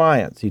 dispensary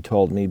clients," he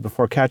told me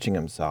before catching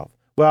himself.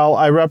 "Well,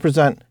 I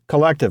represent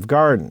Collective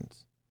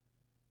Gardens."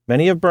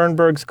 Many of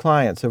Bernberg's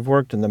clients have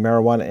worked in the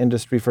marijuana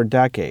industry for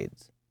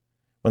decades.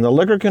 When the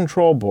Liquor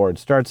Control Board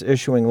starts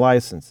issuing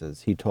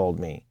licenses, he told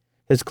me,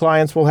 his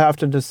clients will have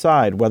to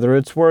decide whether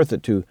it's worth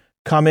it to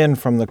come in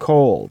from the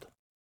cold.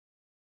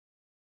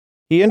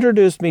 He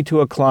introduced me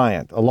to a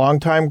client, a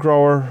longtime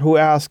grower who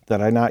asked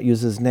that I not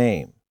use his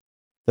name.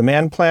 The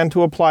man planned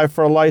to apply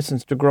for a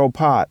license to grow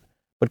pot,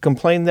 but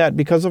complained that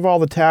because of all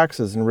the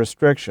taxes and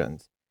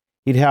restrictions,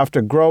 he'd have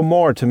to grow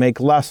more to make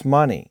less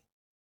money.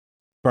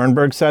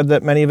 Bernberg said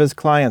that many of his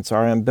clients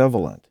are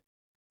ambivalent.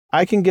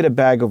 "I can get a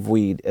bag of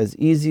weed as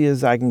easy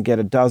as I can get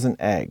a dozen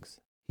eggs,"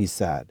 he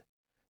said.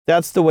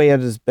 "That's the way it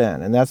has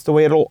been, and that's the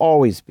way it'll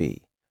always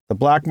be. The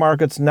black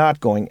market's not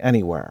going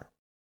anywhere."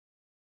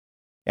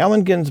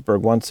 Allen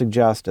Ginsberg once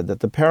suggested that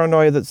the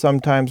paranoia that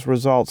sometimes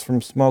results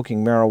from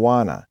smoking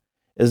marijuana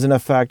is an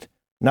effect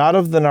not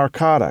of the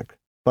narcotic,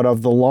 but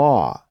of the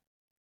law.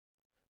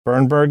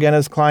 Bernberg and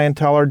his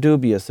clientele are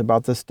dubious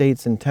about the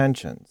state's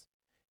intentions,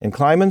 and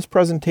Kleiman's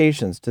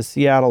presentations to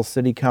Seattle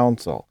City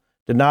Council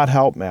did not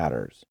help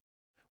matters.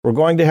 "We're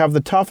going to have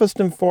the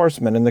toughest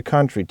enforcement in the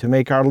country to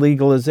make our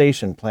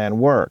legalization plan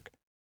work."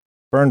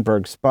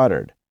 Bernberg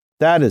sputtered.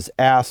 "That is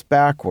ass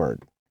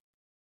backward."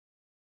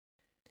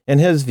 In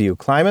his view,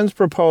 Kleiman's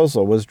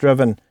proposal was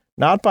driven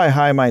not by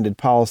high-minded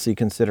policy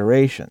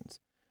considerations,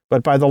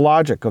 but by the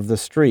logic of the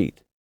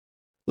street.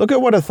 "Look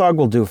at what a thug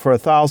will do for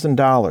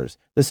 $1,000.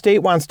 The state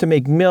wants to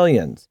make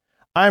millions.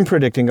 I'm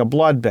predicting a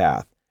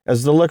bloodbath.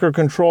 As the Liquor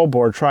Control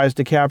Board tries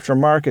to capture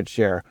market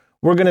share,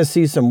 we're going to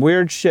see some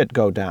weird shit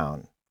go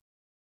down."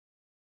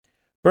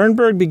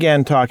 Bernberg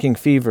began talking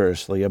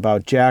feverishly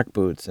about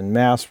jackboots and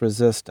mass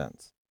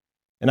resistance,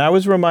 and I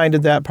was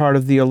reminded that part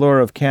of the allure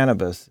of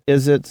cannabis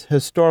is its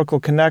historical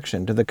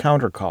connection to the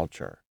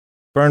counterculture.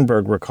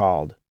 Bernberg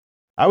recalled,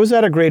 "I was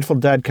at a Grateful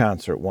Dead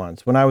concert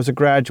once when I was a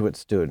graduate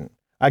student.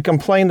 I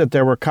complained that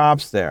there were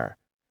cops there,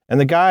 and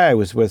the guy I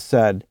was with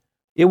said,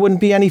 'It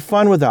wouldn't be any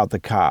fun without the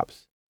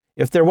cops.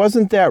 If there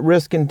wasn't that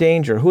risk and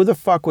danger, who the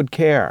fuck would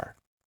care?'"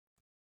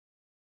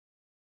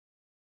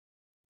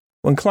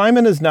 When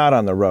Kleiman is not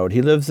on the road,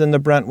 he lives in the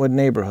Brentwood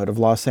neighborhood of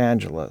Los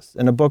Angeles,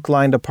 in a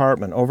book-lined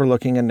apartment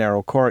overlooking a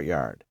narrow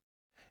courtyard.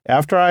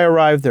 After I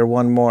arrived there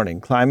one morning,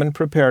 Kleiman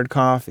prepared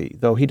coffee,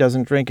 though he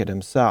doesn't drink it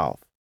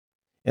himself.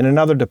 In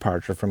another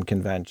departure from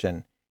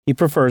convention, he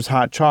prefers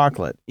hot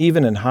chocolate,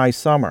 even in high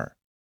summer.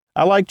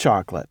 I like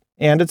chocolate,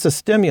 and it's a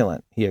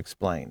stimulant, he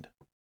explained.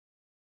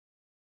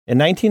 In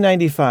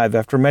 1995,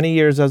 after many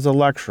years as a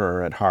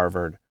lecturer at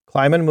Harvard,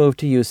 Kleiman moved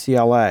to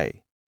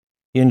UCLA.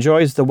 He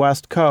enjoys the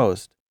West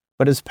Coast,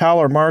 but his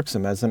pallor marks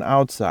him as an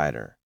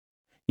outsider.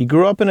 He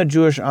grew up in a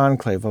Jewish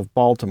enclave of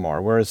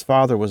Baltimore, where his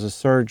father was a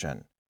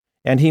surgeon,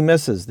 and he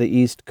misses the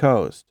East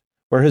Coast,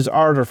 where his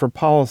ardor for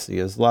policy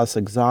is less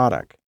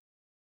exotic.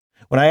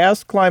 When I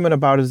asked Kleiman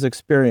about his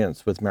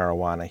experience with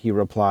marijuana, he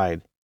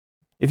replied,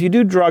 "If you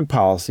do drug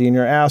policy and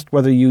you're asked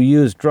whether you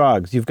use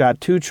drugs, you've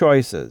got two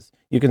choices.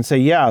 You can say,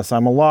 yes,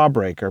 I'm a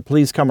lawbreaker,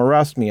 please come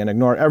arrest me, and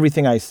ignore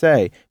everything I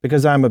say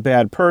because I'm a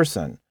bad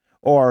person.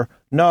 Or,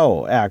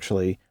 no,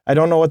 actually, I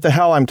don't know what the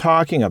hell I'm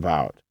talking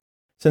about.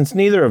 Since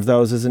neither of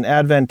those is an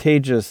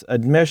advantageous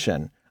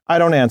admission, I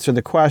don't answer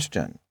the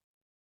question."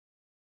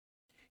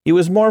 He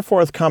was more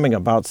forthcoming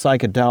about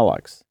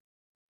psychedelics.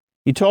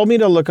 He told me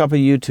to look up a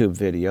YouTube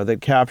video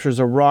that captures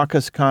a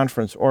raucous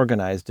conference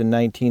organized in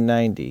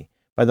 1990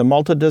 by the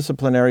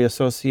Multidisciplinary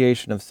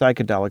Association of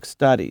Psychedelic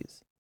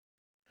Studies.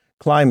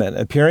 Kleiman,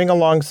 appearing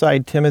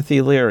alongside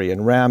Timothy Leary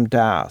and Ram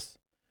Dass,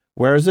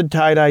 wears a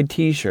tie-dyed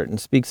t-shirt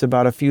and speaks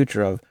about a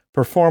future of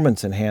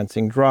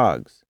performance-enhancing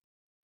drugs.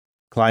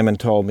 Kleiman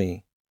told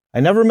me,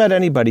 "I never met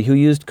anybody who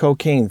used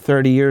cocaine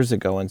 30 years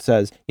ago and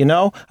says,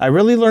 I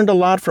really learned a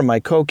lot from my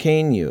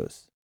cocaine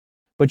use.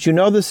 But you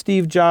know the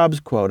Steve Jobs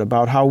quote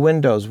about how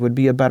Windows would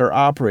be a better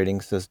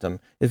operating system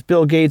if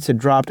Bill Gates had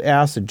dropped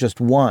acid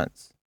just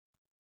once."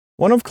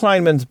 One of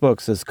Kleiman's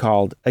books is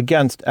called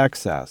Against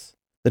Excess.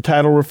 The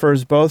title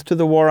refers both to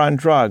the war on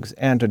drugs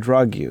and to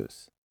drug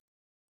use.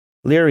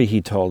 Leary,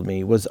 he told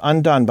me, was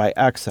undone by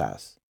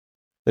excess.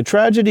 The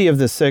tragedy of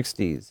the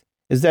 60s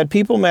is that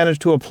people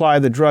managed to apply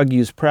the drug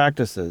use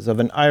practices of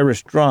an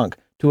Irish drunk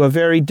to a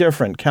very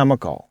different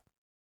chemical.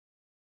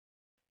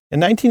 In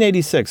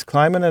 1986,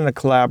 Kleiman and a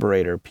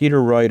collaborator,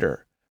 Peter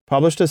Reuter,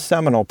 published a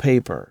seminal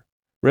paper,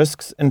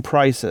 Risks and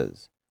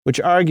Prices,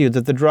 which argued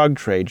that the drug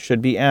trade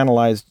should be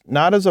analyzed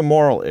not as a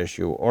moral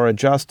issue or a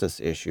justice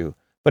issue,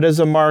 but as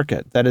a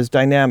market that is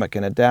dynamic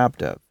and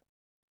adaptive.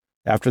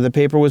 After the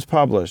paper was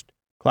published,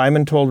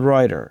 Kleiman told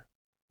Reuter,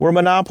 "We're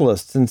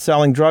monopolists in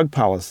selling drug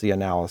policy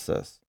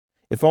analysis.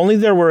 If only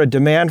there were a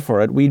demand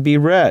for it, we'd be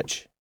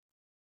rich."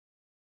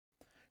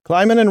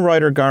 Kleiman and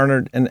Reuter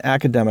garnered an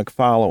academic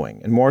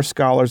following, and more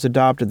scholars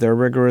adopted their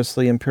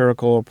rigorously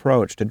empirical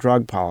approach to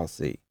drug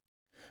policy.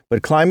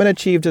 But Kleiman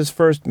achieved his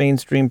first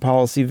mainstream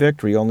policy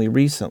victory only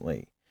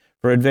recently,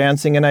 for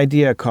advancing an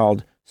idea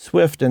called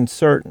swift and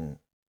certain.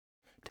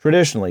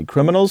 Traditionally,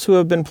 criminals who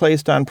have been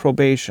placed on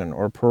probation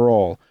or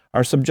parole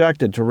are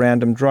subjected to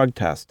random drug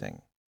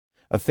testing.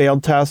 A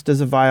failed test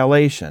is a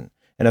violation,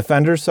 and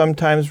offenders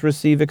sometimes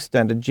receive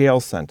extended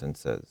jail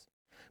sentences.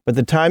 But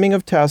the timing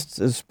of tests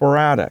is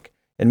sporadic,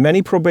 and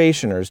many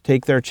probationers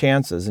take their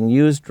chances and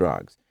use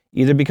drugs,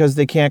 either because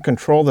they can't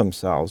control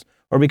themselves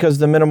or because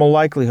the minimal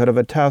likelihood of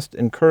a test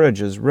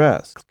encourages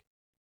risk.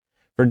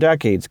 For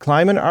decades,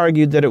 Kleiman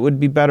argued that it would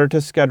be better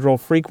to schedule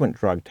frequent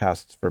drug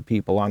tests for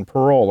people on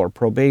parole or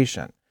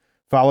probation,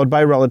 followed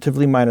by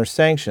relatively minor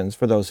sanctions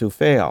for those who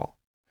fail.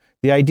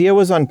 The idea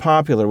was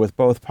unpopular with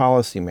both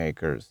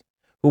policymakers,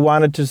 who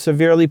wanted to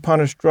severely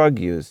punish drug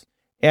use,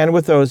 and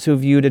with those who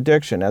viewed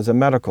addiction as a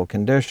medical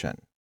condition.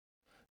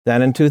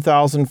 Then in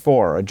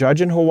 2004, a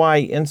judge in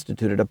Hawaii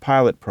instituted a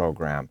pilot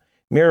program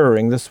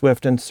mirroring the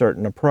swift and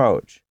certain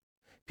approach.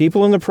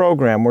 People in the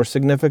program were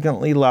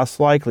significantly less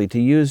likely to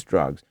use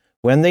drugs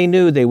when they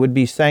knew they would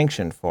be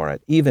sanctioned for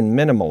it, even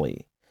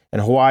minimally,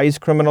 and Hawaii's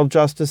criminal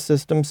justice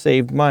system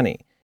saved money,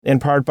 in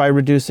part by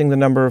reducing the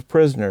number of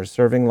prisoners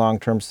serving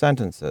long-term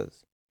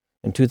sentences.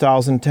 In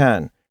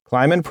 2010,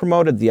 Kleiman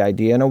promoted the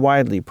idea in a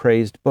widely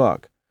praised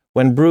book,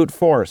 When Brute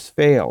Force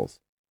Fails,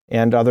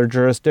 and other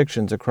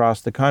jurisdictions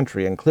across the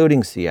country,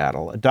 including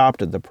Seattle,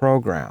 adopted the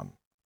program.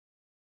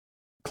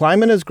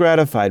 Kleiman is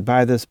gratified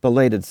by this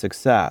belated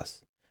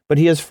success, but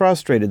he is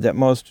frustrated that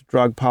most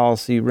drug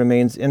policy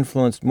remains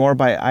influenced more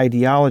by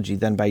ideology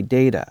than by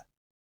data.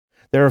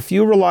 There are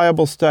few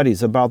reliable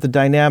studies about the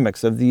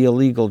dynamics of the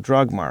illegal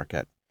drug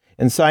market,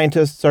 and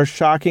scientists are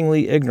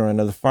shockingly ignorant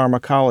of the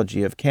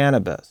pharmacology of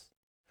cannabis.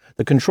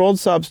 The Controlled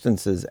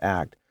Substances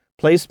Act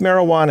placed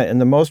marijuana in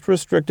the most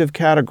restrictive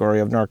category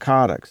of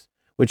narcotics,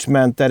 which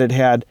meant that it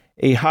had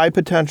a high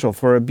potential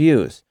for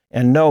abuse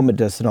and no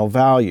medicinal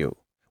value.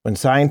 When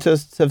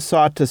scientists have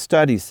sought to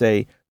study,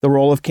 say, the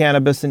role of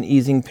cannabis in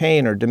easing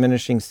pain or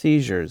diminishing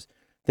seizures,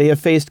 they have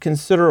faced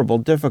considerable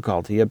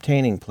difficulty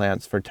obtaining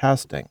plants for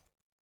testing.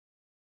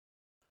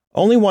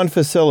 Only one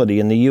facility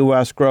in the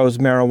U.S. grows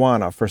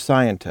marijuana for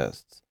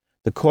scientists,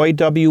 the Coy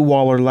W.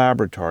 Waller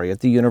Laboratory at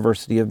the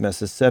University of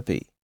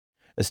Mississippi.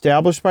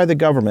 Established by the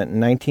government in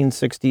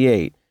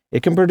 1968,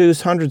 it can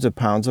produce hundreds of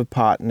pounds of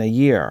pot in a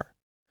year.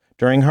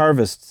 During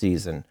harvest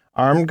season,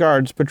 Armed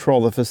guards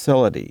patrol the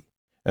facility.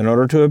 In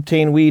order to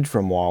obtain weed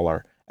from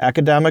Waller,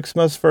 academics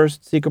must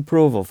first seek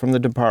approval from the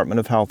Department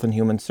of Health and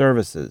Human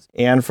Services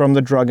and from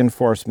the Drug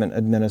Enforcement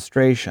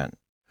Administration.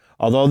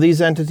 Although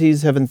these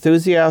entities have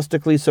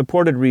enthusiastically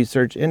supported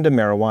research into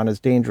marijuana's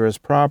dangerous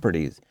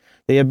properties,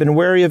 they have been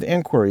wary of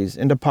inquiries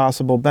into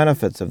possible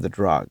benefits of the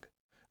drug.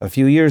 A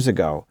few years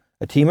ago,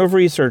 a team of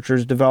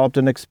researchers developed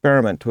an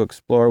experiment to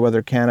explore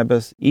whether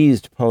cannabis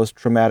eased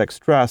post-traumatic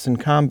stress in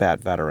combat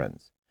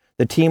veterans.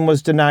 The team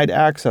was denied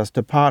access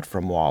to pot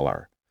from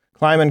Waller.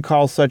 Kleiman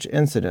calls such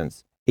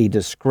incidents a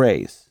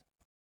disgrace.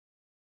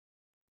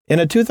 In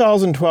a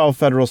 2012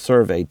 federal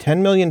survey,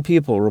 10 million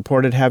people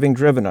reported having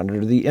driven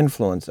under the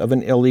influence of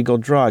an illegal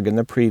drug in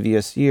the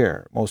previous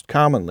year, most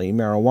commonly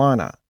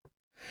marijuana.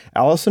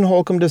 Allison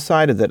Holcomb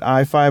decided that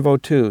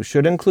I-502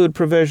 should include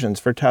provisions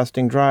for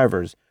testing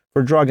drivers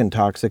for drug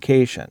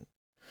intoxication.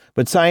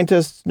 But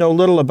scientists know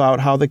little about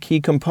how the key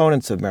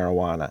components of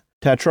marijuana,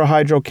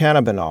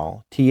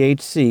 tetrahydrocannabinol,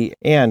 THC,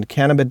 and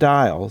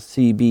cannabidiol,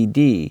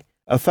 CBD,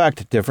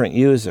 affect different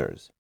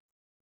users.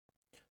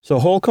 So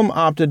Holcomb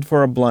opted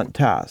for a blunt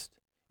test.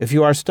 If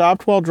you are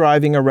stopped while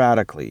driving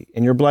erratically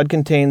and your blood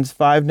contains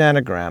 5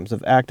 nanograms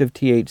of active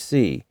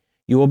THC,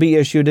 you will be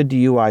issued a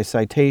DUI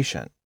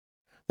citation.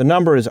 The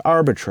number is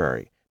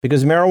arbitrary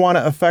because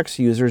marijuana affects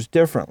users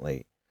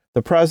differently.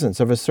 The presence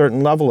of a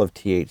certain level of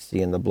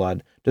THC in the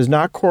blood does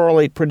not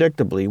correlate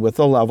predictably with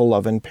the level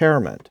of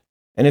impairment.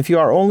 And if you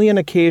are only an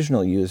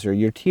occasional user,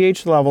 your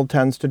THC level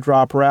tends to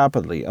drop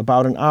rapidly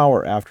about an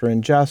hour after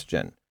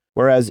ingestion,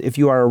 whereas if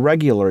you are a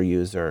regular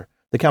user,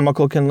 the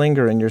chemical can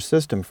linger in your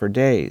system for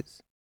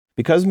days.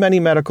 Because many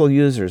medical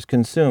users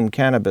consume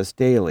cannabis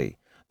daily,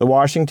 the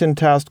Washington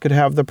test could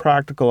have the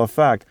practical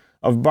effect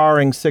of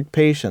barring sick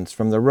patients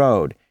from the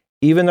road,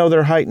 even though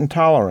their heightened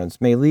tolerance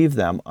may leave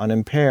them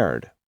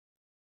unimpaired.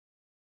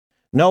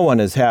 No one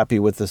is happy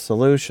with the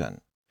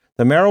solution.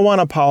 The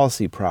Marijuana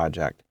Policy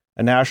Project,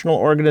 a national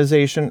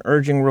organization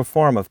urging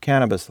reform of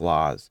cannabis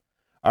laws,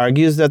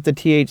 argues that the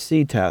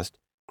THC test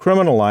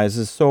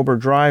criminalizes sober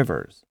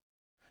drivers.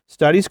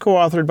 Studies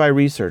co-authored by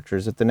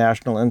researchers at the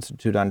National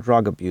Institute on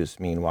Drug Abuse,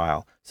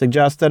 meanwhile,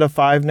 suggest that a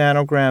 5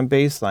 nanogram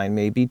baseline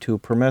may be too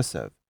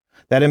permissive.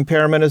 That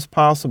impairment is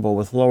possible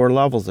with lower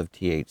levels of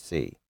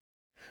THC.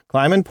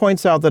 Kleiman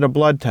points out that a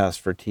blood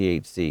test for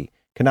THC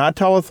cannot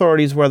tell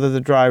authorities whether the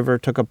driver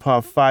took a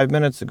puff 5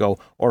 minutes ago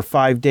or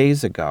 5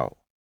 days ago.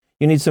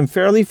 You need some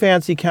fairly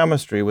fancy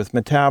chemistry with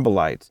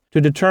metabolites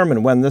to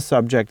determine when the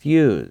subject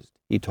used,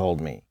 he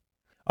told me.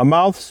 A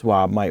mouth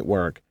swab might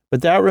work,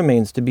 but that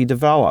remains to be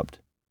developed.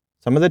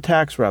 Some of the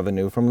tax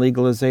revenue from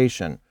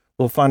legalization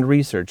will fund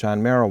research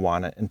on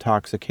marijuana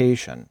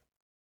intoxication.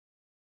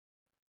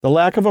 The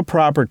lack of a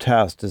proper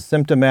test is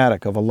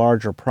symptomatic of a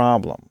larger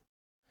problem.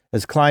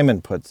 As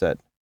Kleiman puts it,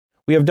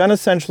 we have done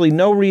essentially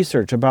no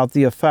research about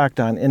the effect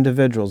on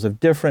individuals of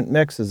different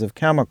mixes of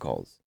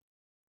chemicals.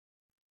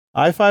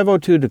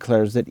 I-502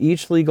 declares that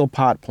each legal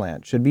pot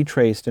plant should be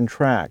traced and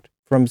tracked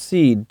from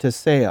seed to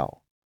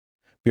sale.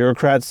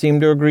 Bureaucrats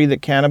seem to agree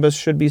that cannabis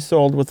should be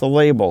sold with a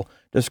label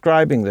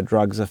describing the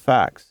drug's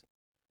effects.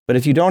 But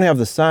if you don't have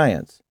the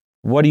science,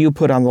 what do you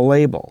put on the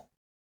label?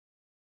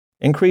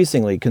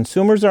 Increasingly,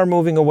 consumers are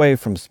moving away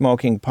from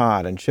smoking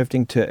pot and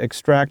shifting to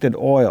extracted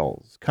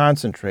oils,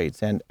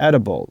 concentrates, and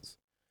edibles,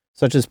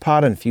 such as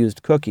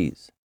pot-infused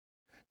cookies.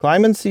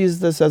 Kleiman sees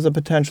this as a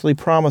potentially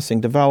promising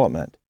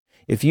development.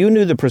 If you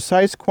knew the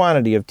precise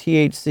quantity of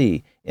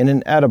THC in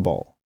an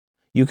edible,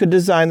 you could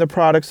design the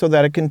product so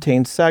that it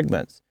contains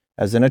segments,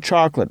 as in a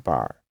chocolate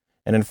bar,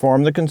 and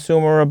inform the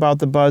consumer about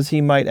the buzz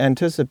he might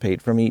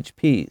anticipate from each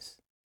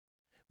piece.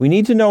 We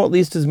need to know at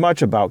least as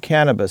much about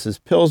cannabis as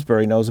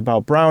Pillsbury knows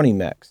about brownie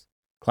mix,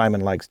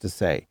 Kleiman likes to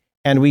say,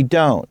 and we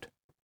don't.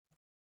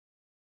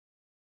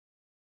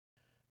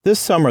 This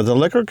summer, the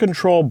Liquor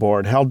Control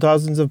Board held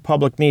dozens of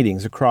public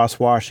meetings across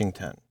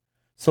Washington,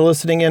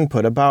 soliciting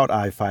input about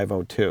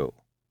I-502.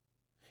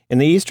 In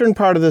the eastern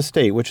part of the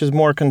state, which is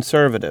more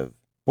conservative,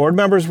 board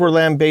members were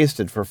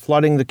lambasted for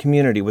flooding the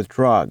community with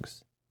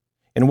drugs.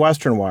 In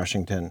western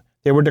Washington,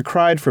 they were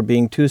decried for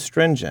being too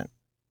stringent.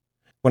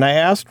 When I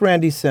asked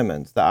Randy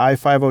Simmons, the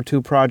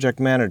I-502 project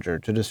manager,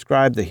 to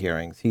describe the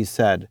hearings, he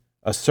said,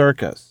 "A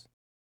circus."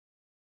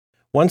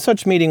 One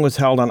such meeting was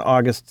held on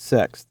August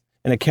 6th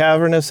in a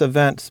cavernous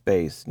event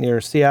space near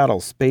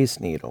Seattle's Space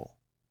Needle.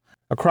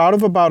 A crowd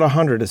of about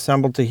 100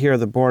 assembled to hear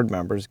the board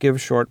members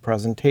give short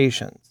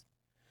presentations.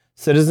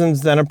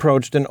 Citizens then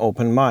approached an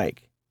open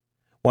mic.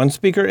 One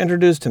speaker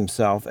introduced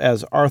himself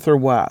as Arthur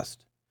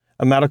West.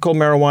 A medical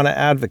marijuana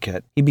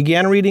advocate, he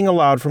began reading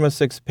aloud from a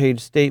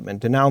 6-page statement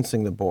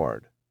denouncing the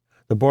board.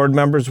 The board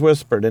members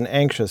whispered in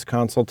anxious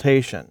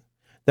consultation.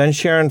 Then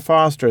Sharon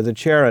Foster, the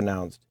chair,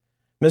 announced,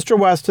 "Mr.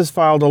 West has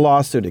filed a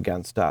lawsuit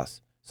against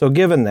us, so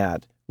given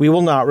that, we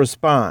will not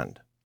respond."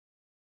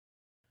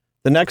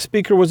 The next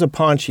speaker was a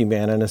paunchy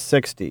man in his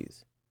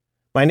 60s.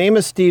 "My name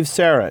is Steve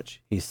Sarich,"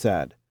 he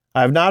said.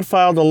 "I have not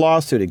filed a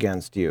lawsuit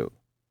against you.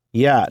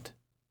 Yet."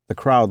 The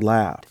crowd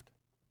laughed.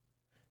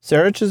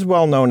 Sarich is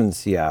well known in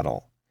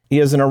Seattle. He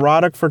is an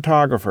erotic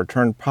photographer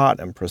turned pot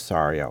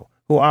impresario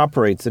who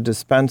operates a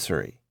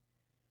dispensary.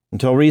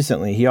 Until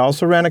recently, he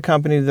also ran a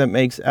company that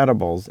makes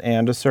edibles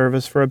and a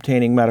service for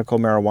obtaining medical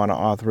marijuana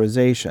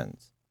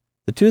authorizations.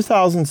 The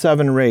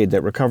 2007 raid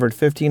that recovered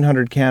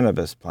 1,500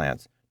 cannabis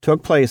plants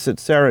took place at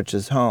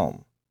Sarich's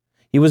home.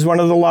 He was one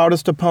of the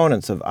loudest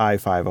opponents of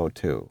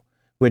I-502,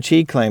 which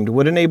he claimed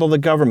would enable the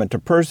government to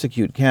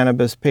persecute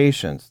cannabis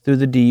patients through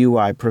the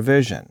DUI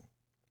provision.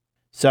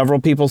 Several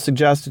people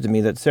suggested to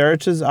me that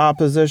Sarich's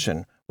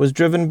opposition was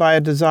driven by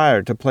a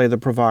desire to play the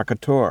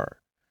provocateur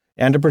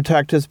and to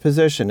protect his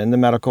position in the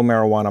medical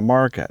marijuana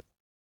market.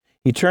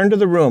 He turned to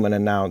the room and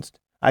announced,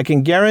 "I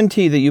can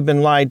guarantee that you've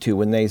been lied to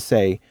when they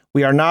say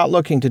we are not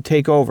looking to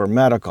take over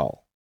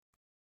medical."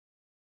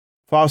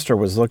 Foster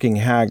was looking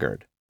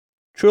haggard.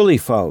 "Truly,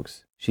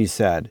 folks," she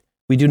said,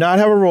 "we do not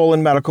have a role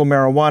in medical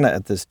marijuana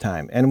at this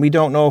time, and we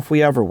don't know if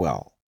we ever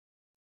will."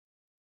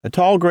 A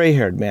tall,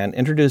 gray-haired man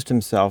introduced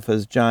himself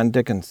as John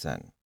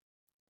Dickinson.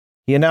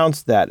 He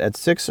announced that at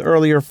 6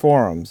 earlier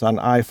forums on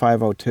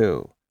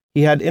I-502,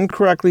 he had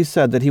incorrectly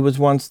said that he was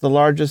once the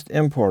largest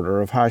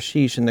importer of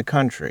hashish in the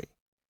country.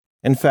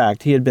 In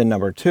fact, he had been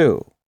number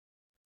 2.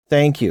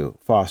 "Thank you,"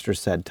 Foster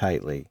said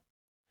tightly.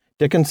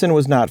 Dickinson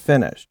was not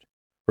finished.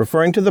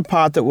 Referring to the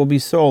pot that will be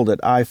sold at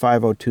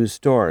I-502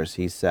 stores,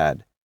 he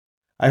said,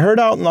 "I heard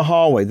out in the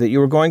hallway that you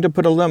were going to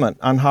put a limit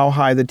on how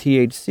high the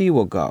THC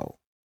will go."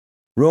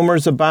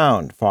 "Rumors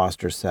abound,"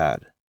 Foster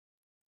said.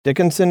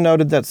 Dickinson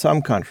noted that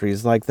some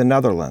countries, like the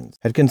Netherlands,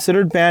 had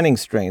considered banning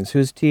strains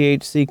whose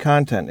THC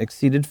content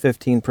exceeded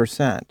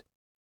 15%.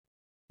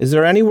 "Is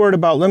there any word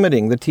about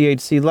limiting the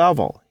THC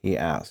level?" he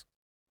asked.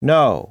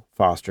 "No,"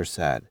 Foster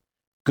said.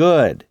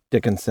 "Good,"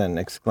 Dickinson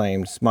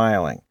exclaimed,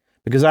 smiling,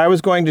 "because I was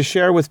going to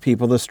share with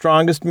people the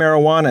strongest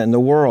marijuana in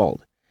the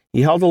world."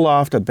 He held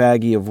aloft a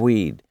baggie of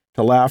weed,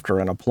 to laughter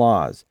and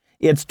applause.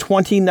 "It's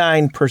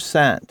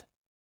 29%.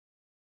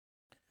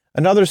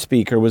 Another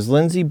speaker was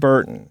Lindsey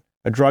Burton,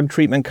 a drug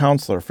treatment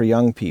counselor for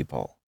young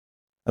people.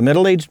 A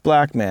middle-aged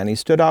black man, he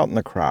stood out in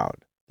the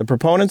crowd. The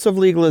proponents of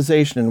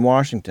legalization in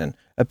Washington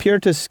appear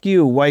to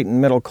skew white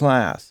and middle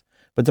class,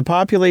 but the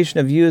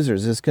population of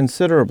users is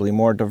considerably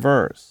more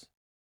diverse.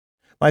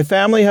 "My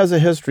family has a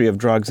history of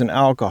drugs and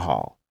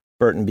alcohol,"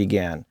 Burton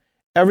began.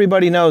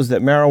 "Everybody knows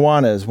that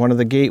marijuana is one of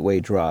the gateway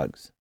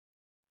drugs."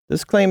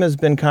 This claim has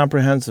been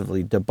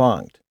comprehensively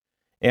debunked,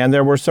 and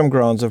there were some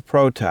groans of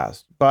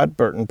protest, but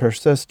Burton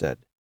persisted.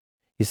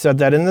 He said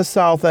that in the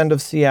south end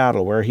of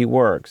Seattle, where he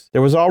works,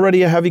 there was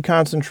already a heavy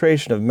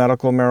concentration of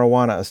medical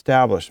marijuana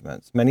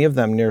establishments, many of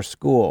them near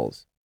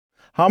schools.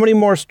 "How many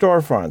more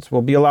storefronts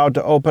will be allowed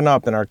to open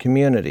up in our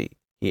community?"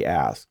 he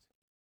asked.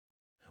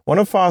 One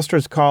of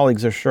Foster's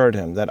colleagues assured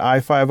him that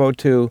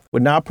I-502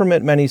 would not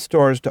permit many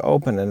stores to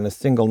open in a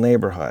single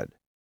neighborhood.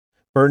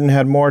 Burton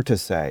had more to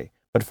say,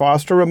 but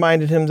Foster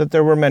reminded him that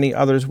there were many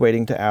others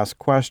waiting to ask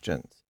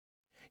questions.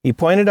 He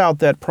pointed out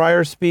that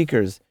prior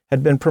speakers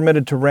had been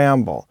permitted to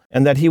ramble,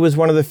 and that he was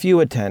one of the few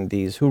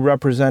attendees who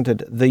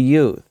represented the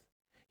youth.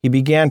 He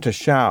began to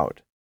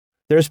shout,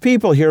 "There's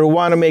people here who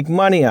want to make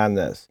money on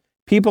this.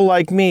 People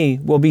like me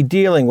will be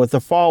dealing with the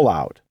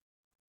fallout."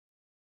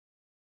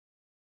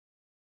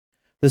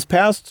 This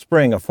past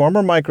spring, a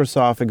former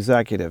Microsoft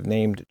executive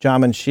named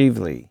Jamin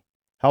Shively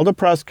held a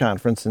press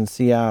conference in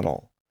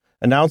Seattle,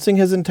 announcing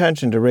his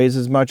intention to raise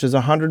as much as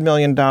 $100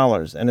 million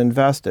and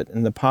invest it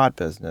in the pot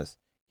business.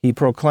 He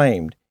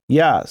proclaimed,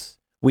 "Yes,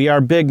 we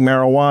are big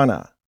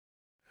marijuana."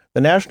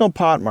 The national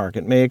pot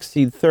market may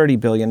exceed $30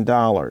 billion,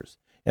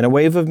 and a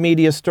wave of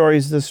media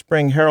stories this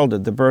spring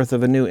heralded the birth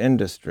of a new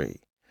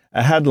industry.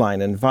 A headline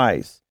in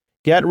Vice,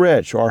 "Get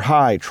rich or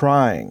high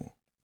trying."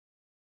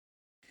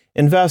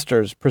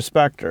 Investors,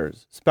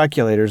 prospectors,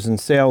 speculators, and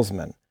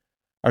salesmen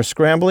are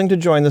scrambling to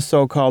join the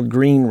so-called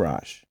green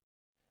rush.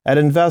 At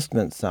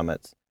investment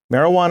summits,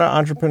 marijuana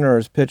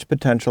entrepreneurs pitch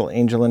potential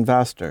angel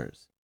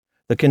investors.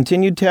 The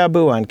continued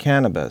taboo on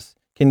cannabis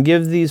can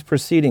give these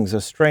proceedings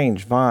a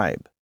strange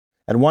vibe.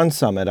 At one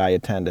summit I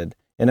attended,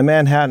 in a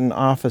Manhattan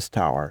office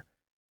tower,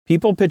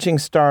 people pitching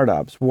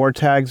startups wore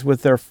tags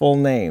with their full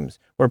names,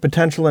 where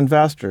potential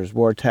investors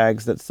wore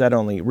tags that said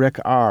only Rick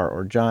R.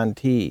 or John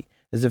T.,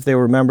 as if they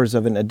were members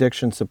of an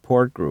addiction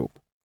support group.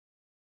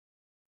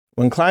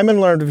 When Kleiman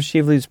learned of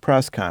Shively's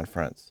press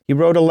conference, he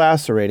wrote a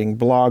lacerating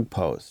blog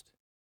post.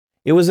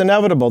 It was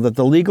inevitable that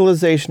the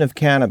legalization of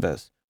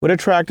cannabis would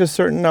attract a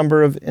certain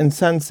number of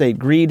insensate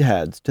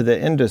greedheads to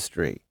the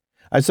industry.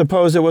 I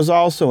suppose it was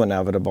also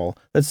inevitable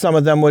that some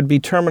of them would be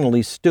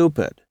terminally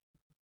stupid.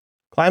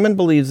 Kleiman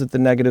believes that the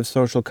negative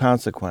social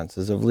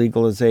consequences of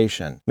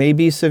legalization may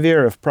be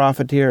severe if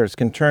profiteers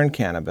can turn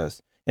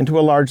cannabis into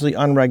a largely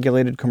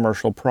unregulated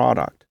commercial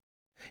product.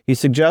 He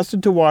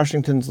suggested to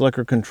Washington's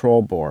Liquor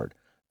Control Board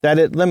that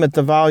it limit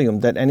the volume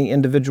that any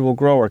individual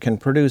grower can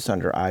produce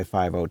under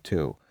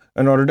I-502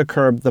 in order to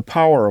curb the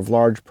power of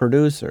large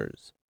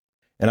producers.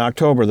 In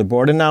October, the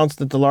board announced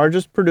that the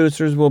largest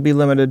producers will be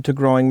limited to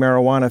growing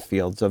marijuana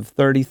fields of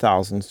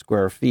 30,000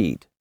 square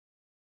feet.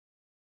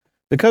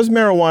 Because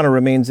marijuana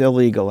remains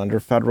illegal under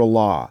federal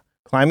law,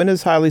 Kleiman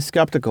is highly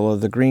skeptical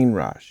of the green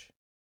rush.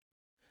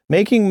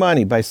 Making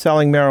money by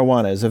selling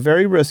marijuana is a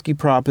very risky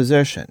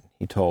proposition,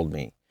 he told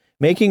me.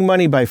 Making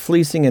money by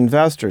fleecing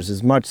investors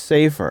is much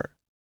safer.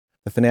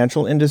 The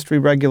Financial Industry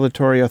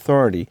Regulatory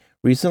Authority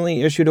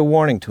recently issued a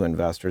warning to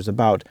investors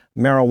about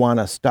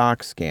marijuana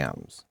stock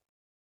scams.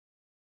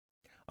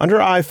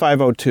 Under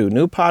I-502,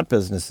 new pot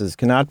businesses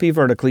cannot be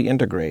vertically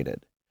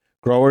integrated.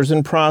 Growers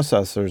and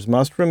processors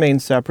must remain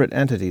separate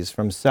entities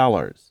from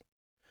sellers.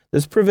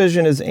 This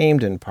provision is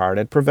aimed in part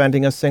at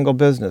preventing a single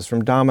business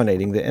from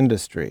dominating the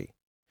industry.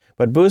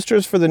 But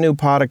boosters for the new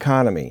pot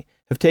economy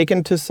have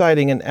taken to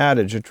citing an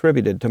adage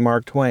attributed to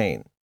Mark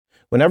Twain.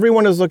 When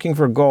everyone is looking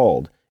for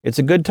gold, it's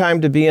a good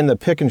time to be in the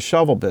pick and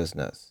shovel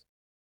business.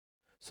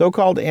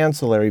 So-called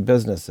ancillary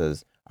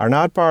businesses are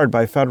not barred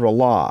by federal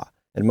law,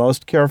 and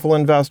most careful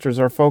investors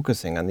are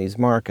focusing on these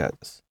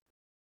markets.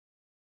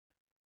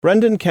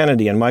 Brendan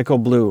Kennedy and Michael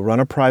Blue run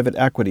a private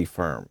equity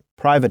firm,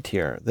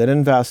 Privateer, that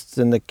invests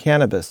in the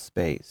cannabis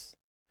space.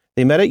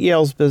 They met at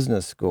Yale's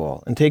business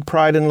school and take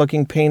pride in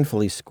looking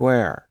painfully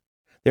square.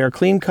 They are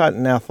clean-cut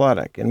and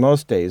athletic, and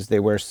most days they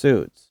wear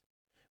suits.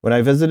 When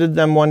I visited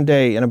them one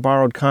day in a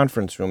borrowed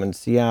conference room in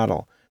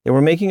Seattle, they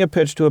were making a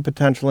pitch to a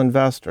potential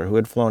investor who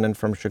had flown in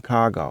from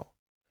Chicago.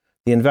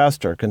 The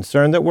investor,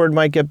 concerned that word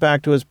might get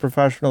back to his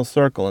professional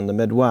circle in the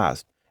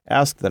Midwest,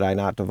 asked that I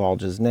not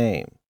divulge his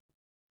name.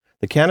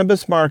 The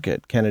cannabis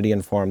market, Kennedy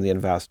informed the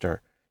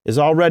investor, is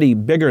already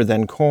bigger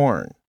than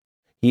corn.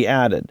 He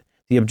added,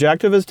 the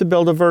objective is to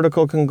build a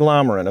vertical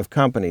conglomerate of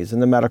companies in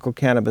the medical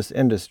cannabis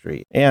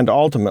industry and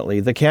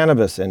ultimately the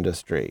cannabis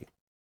industry.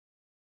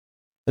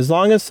 As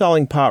long as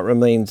selling pot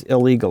remains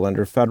illegal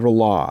under federal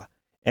law,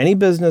 any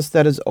business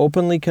that is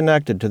openly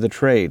connected to the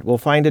trade will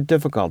find it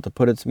difficult to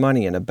put its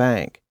money in a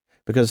bank,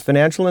 because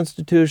financial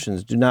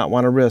institutions do not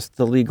want to risk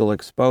the legal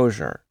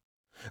exposure.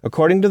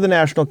 According to the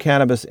National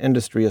Cannabis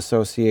Industry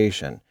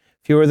Association,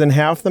 fewer than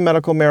half the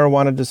medical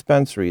marijuana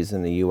dispensaries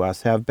in the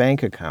U.S. have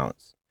bank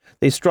accounts.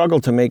 They struggle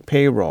to make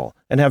payroll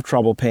and have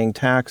trouble paying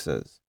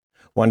taxes.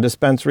 One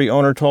dispensary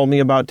owner told me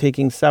about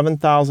taking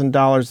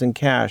 $7,000 in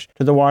cash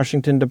to the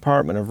Washington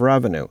Department of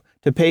Revenue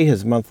to pay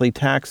his monthly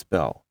tax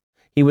bill.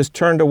 He was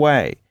turned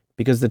away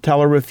because the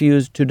teller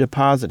refused to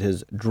deposit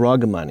his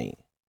drug money.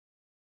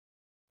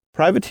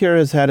 Privateer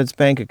has had its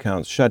bank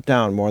accounts shut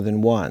down more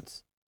than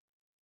once.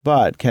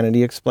 But,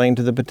 Kennedy explained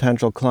to the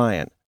potential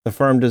client, the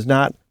firm does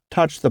not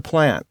touch the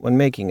plant when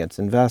making its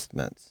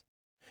investments.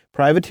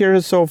 Privateer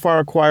has so far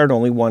acquired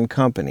only one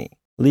company,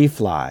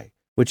 Leafly,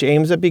 which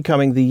aims at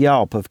becoming the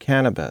Yelp of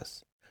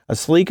cannabis, a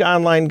sleek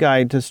online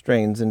guide to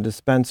strains and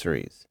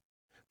dispensaries.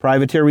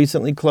 Privateer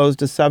recently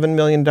closed a $7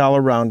 million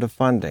round of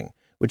funding,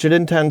 which it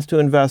intends to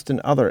invest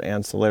in other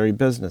ancillary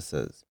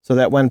businesses, so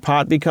that when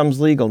pot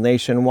becomes legal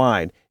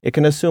nationwide, it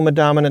can assume a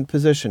dominant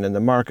position in the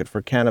market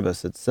for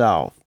cannabis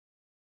itself.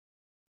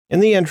 In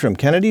the interim,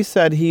 Kennedy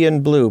said he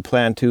and Blue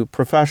plan to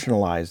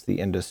professionalize the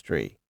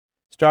industry,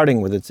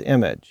 starting with its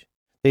image.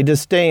 They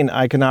disdain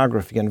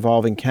iconography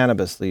involving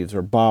cannabis leaves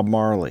or Bob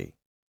Marley.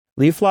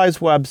 Leafly's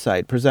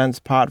website presents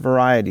pot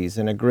varieties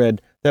in a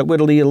grid that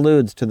wittily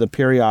alludes to the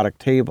periodic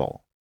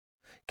table.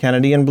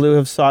 Kennedy and Blue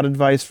have sought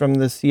advice from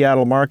the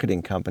Seattle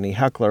marketing company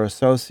Heckler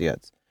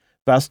Associates,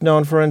 best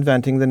known for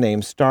inventing the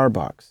name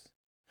Starbucks.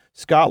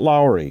 Scott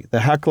Lowry, the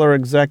Heckler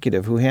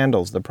executive who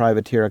handles the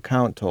Privateer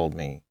account, told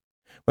me,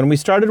 when we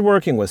started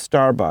working with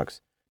Starbucks,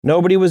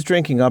 nobody was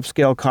drinking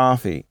upscale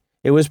coffee.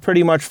 It was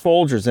pretty much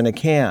Folgers in a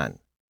can.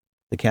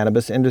 The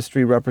cannabis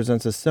industry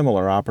represents a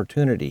similar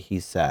opportunity, he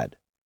said.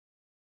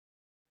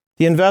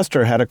 The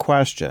investor had a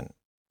question.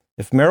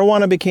 If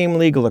marijuana became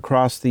legal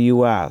across the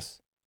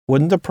U.S.,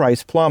 wouldn't the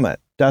price plummet,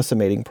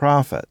 decimating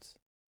profits?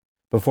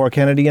 Before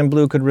Kennedy and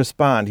Blue could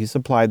respond, he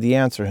supplied the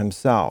answer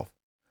himself.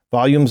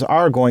 Volumes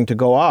are going to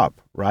go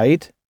up,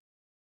 right?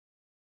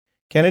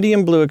 Kennedy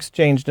and Blue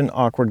exchanged an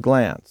awkward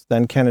glance.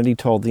 Then Kennedy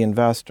told the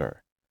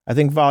investor, I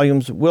think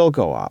volumes will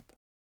go up.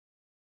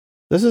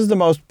 This is the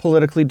most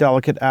politically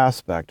delicate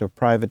aspect of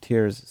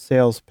Privateer's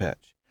sales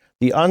pitch,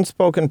 the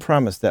unspoken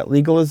premise that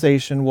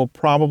legalization will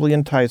probably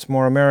entice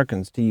more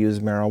Americans to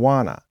use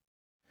marijuana.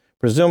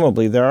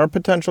 Presumably, there are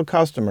potential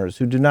customers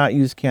who do not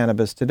use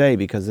cannabis today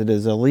because it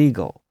is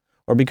illegal,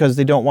 or because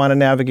they don't want to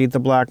navigate the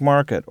black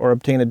market or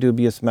obtain a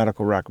dubious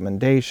medical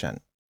recommendation.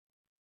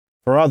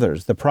 For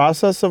others, the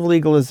process of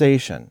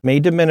legalization may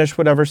diminish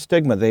whatever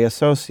stigma they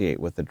associate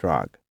with the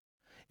drug.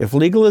 If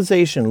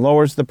legalization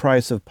lowers the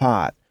price of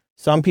pot,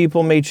 some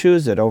people may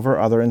choose it over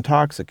other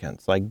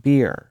intoxicants, like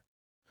beer.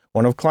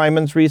 One of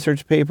Kleiman's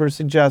research papers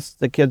suggests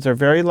that kids are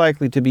very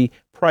likely to be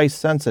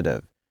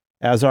price-sensitive,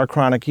 as are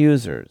chronic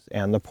users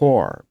and the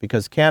poor,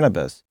 because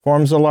cannabis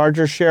forms a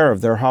larger share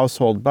of their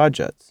household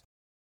budgets.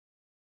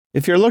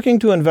 If you're looking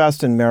to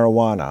invest in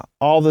marijuana,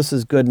 all this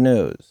is good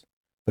news,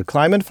 but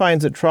Kleiman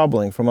finds it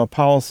troubling from a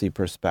policy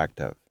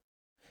perspective.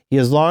 He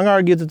has long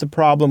argued that the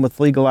problem with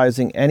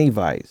legalizing any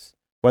vice,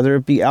 whether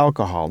it be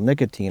alcohol,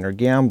 nicotine, or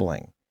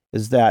gambling,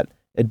 is that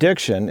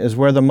addiction is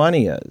where the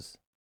money is.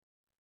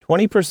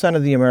 20%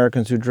 of the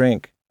Americans who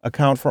drink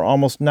account for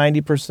almost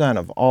 90%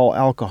 of all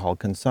alcohol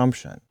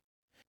consumption.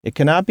 It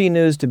cannot be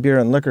news to beer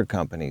and liquor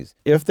companies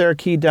if their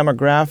key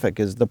demographic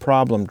is the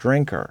problem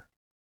drinker.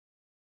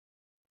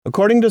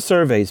 According to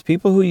surveys,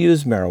 people who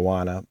use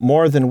marijuana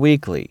more than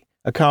weekly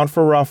account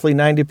for roughly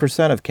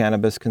 90% of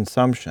cannabis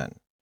consumption.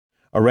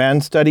 A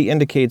Radden study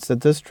indicates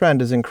that this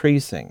trend is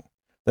increasing.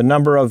 The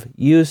number of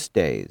use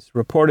days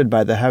reported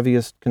by the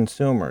heaviest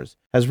consumers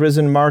has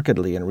risen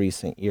markedly in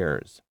recent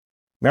years.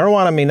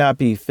 Marijuana may not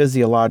be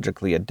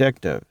physiologically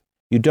addictive.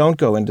 You don't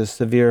go into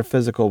severe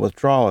physical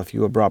withdrawal if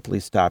you abruptly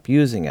stop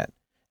using it,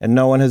 and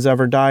no one has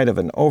ever died of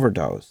an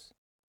overdose.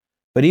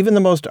 But even the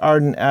most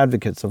ardent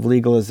advocates of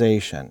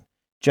legalization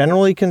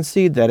generally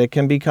concede that it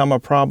can become a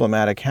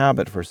problematic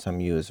habit for some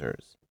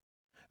users.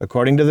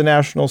 According to the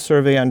National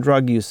Survey on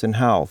Drug Use and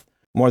Health,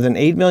 more than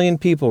 8 million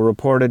people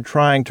reported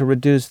trying to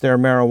reduce their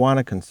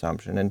marijuana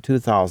consumption in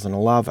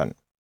 2011.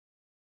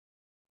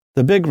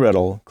 The big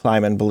riddle,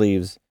 Kleiman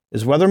believes,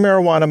 is whether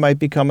marijuana might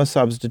become a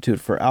substitute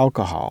for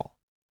alcohol.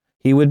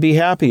 He would be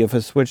happy if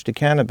a switch to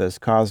cannabis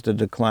caused a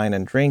decline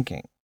in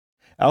drinking.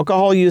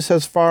 Alcohol use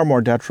has far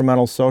more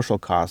detrimental social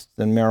costs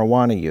than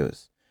marijuana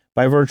use,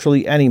 by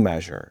virtually any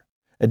measure: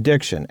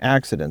 addiction,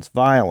 accidents,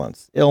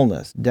 violence,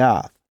 illness,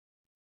 death.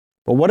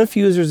 But what if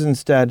users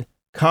instead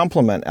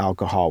complement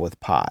alcohol with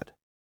pot?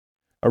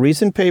 A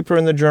recent paper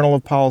in the Journal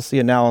of Policy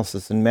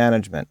Analysis and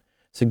Management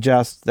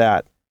suggests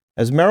that,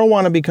 as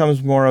marijuana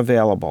becomes more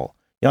available,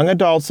 young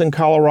adults in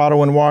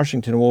Colorado and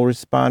Washington will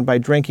respond by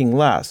drinking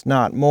less,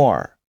 not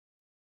more.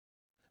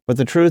 But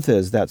the truth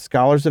is that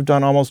scholars have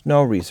done almost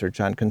no research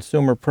on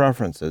consumer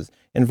preferences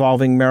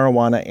involving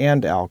marijuana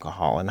and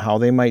alcohol and how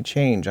they might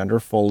change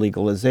under full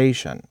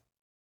legalization.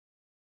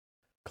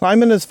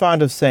 Kleiman is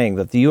fond of saying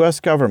that the U.S.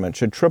 government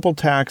should triple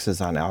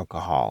taxes on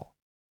alcohol.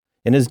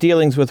 In his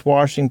dealings with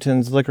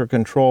Washington's Liquor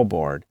Control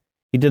Board,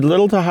 he did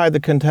little to hide the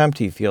contempt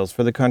he feels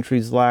for the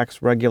country's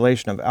lax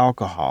regulation of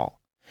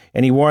alcohol,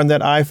 and he warned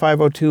that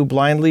I-502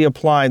 blindly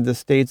applied the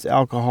state's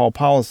alcohol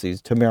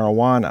policies to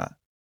marijuana.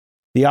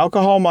 The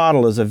alcohol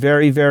model is a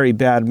very, very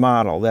bad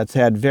model that's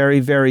had very,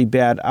 very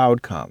bad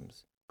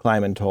outcomes,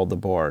 Kleiman told the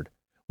board.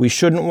 We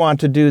shouldn't want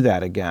to do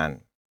that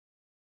again.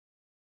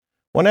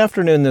 One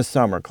afternoon this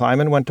summer,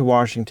 Kleiman went to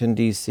Washington,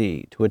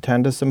 D.C. to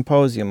attend a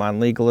symposium on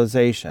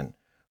legalization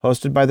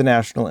hosted by the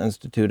National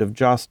Institute of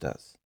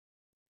Justice.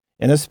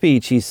 In a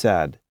speech, he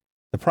said,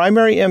 "The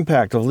primary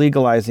impact of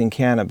legalizing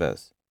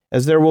cannabis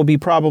is there will be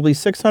probably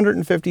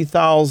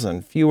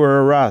 650,000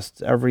 fewer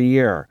arrests every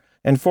year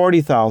and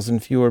 40,000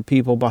 fewer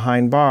people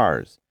behind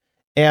bars,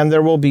 and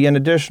there will be an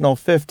additional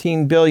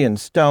 15 billion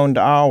stoned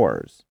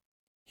hours."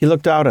 He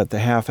looked out at the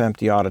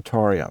half-empty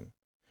auditorium.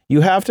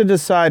 "You have to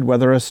decide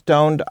whether a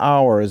stoned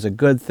hour is a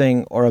good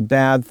thing or a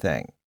bad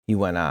thing," he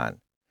went on.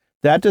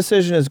 "That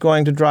decision is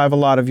going to drive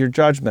a lot of your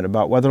judgment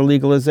about whether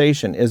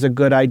legalization is a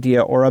good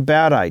idea or a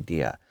bad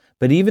idea.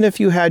 But even if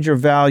you had your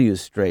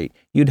values straight,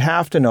 you'd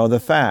have to know the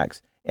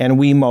facts, and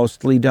we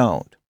mostly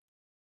don't."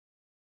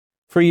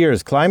 For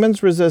years,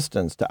 Kleiman's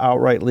resistance to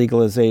outright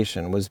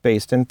legalization was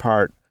based in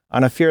part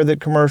on a fear that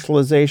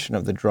commercialization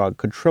of the drug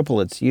could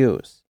triple its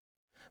use.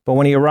 But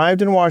when he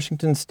arrived in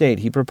Washington state,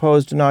 he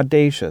proposed an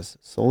audacious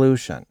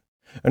solution.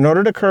 In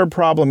order to curb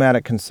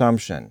problematic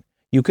consumption,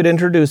 you could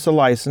introduce a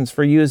license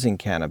for using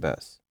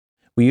cannabis.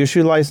 We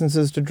issue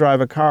licenses to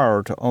drive a car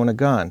or to own a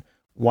gun.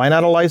 Why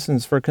not a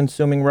license for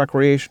consuming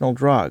recreational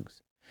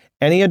drugs?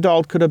 Any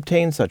adult could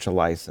obtain such a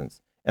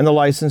license, and the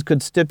license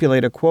could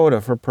stipulate a quota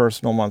for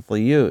personal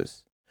monthly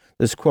use.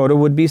 This quota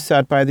would be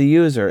set by the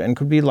user and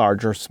could be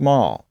large or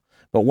small.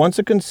 But once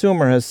a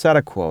consumer has set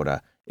a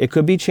quota, it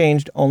could be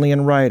changed only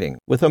in writing,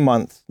 with a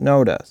month's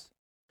notice.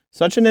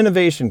 Such an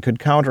innovation could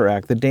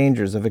counteract the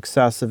dangers of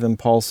excessive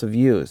impulsive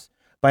use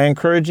by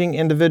encouraging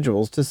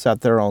individuals to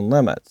set their own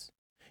limits.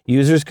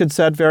 Users could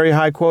set very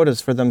high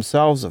quotas for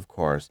themselves, of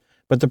course,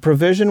 but the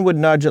provision would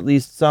nudge at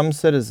least some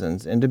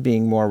citizens into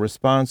being more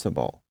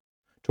responsible.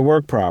 To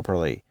work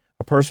properly,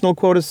 a personal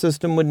quota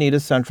system would need a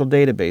central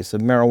database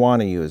of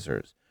marijuana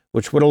users,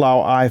 which would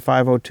allow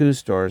I-502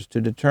 stores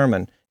to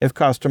determine if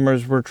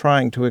customers were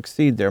trying to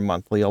exceed their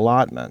monthly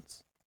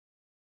allotments.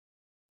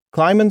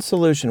 Kleiman's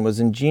solution was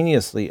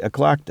ingeniously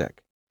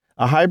eclectic,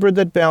 a hybrid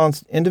that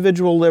balanced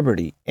individual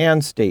liberty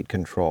and state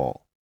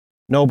control.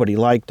 Nobody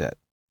liked it.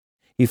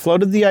 He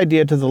floated the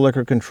idea to the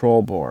Liquor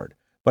Control Board,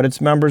 but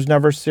its members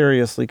never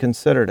seriously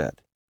considered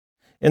it.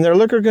 In their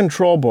Liquor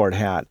Control Board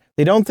hat,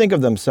 they don't think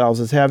of themselves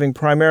as having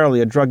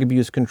primarily a drug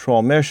abuse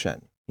control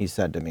mission, he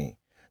said to me.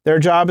 Their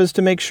job is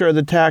to make sure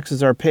that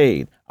taxes are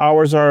paid,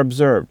 hours are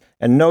observed,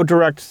 and no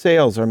direct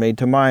sales are made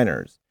to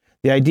minors.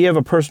 The idea of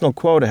a personal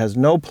quota has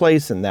no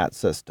place in that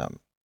system.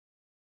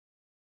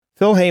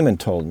 Phil Heyman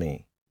told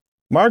me,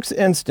 "Mark's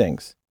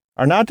instincts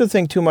are not to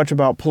think too much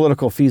about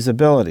political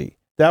feasibility.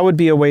 That would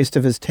be a waste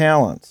of his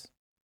talents."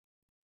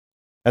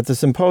 At the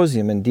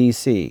symposium in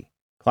D.C.,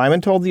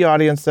 Kleiman told the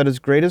audience that his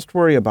greatest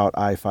worry about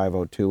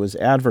I-502 was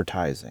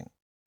advertising.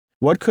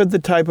 What could the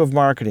type of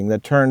marketing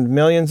that turned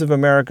millions of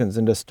Americans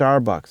into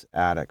Starbucks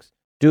addicts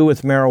do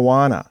with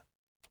marijuana?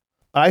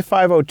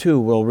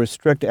 I-502 will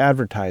restrict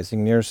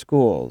advertising near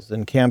schools,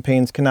 and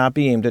campaigns cannot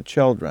be aimed at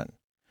children.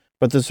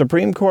 But the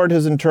Supreme Court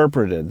has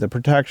interpreted the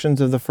protections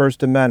of the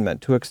First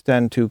Amendment to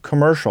extend to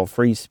commercial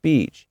free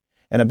speech,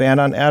 and a ban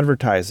on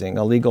advertising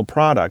a legal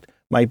product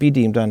might be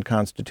deemed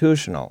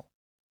unconstitutional.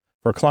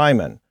 For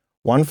Kleiman,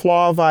 one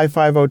flaw of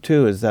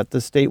I-502 is that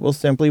the state will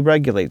simply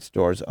regulate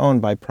stores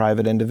owned by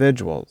private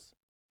individuals.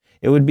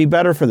 It would be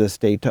better for the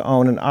state to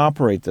own and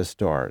operate the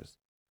stores.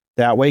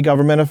 That way,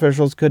 government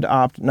officials could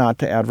opt not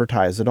to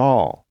advertise at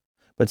all.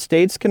 But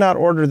states cannot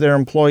order their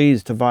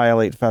employees to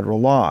violate federal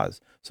laws,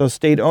 so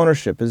state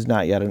ownership is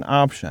not yet an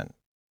option.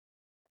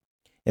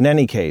 In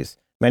any case,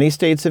 many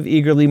states have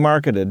eagerly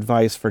marketed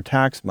vice for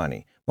tax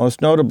money,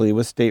 most notably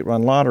with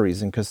state-run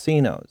lotteries and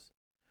casinos.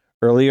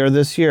 Earlier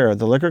this year,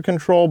 the Liquor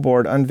Control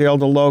Board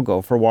unveiled a logo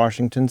for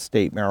Washington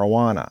state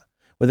marijuana,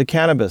 with a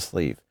cannabis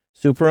leaf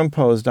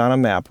superimposed on a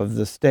map of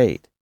the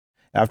state.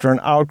 After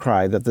an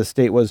outcry that the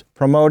state was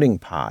promoting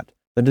pot,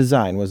 the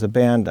design was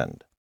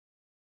abandoned.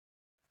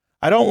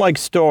 "I don't like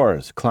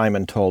stores,"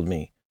 Kleiman told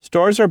me.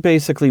 "Stores are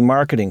basically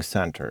marketing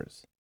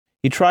centers."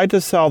 He tried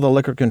to sell the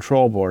Liquor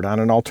Control Board on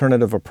an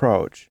alternative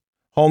approach,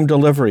 home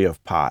delivery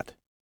of pot.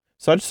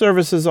 Such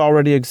services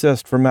already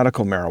exist for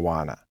medical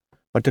marijuana.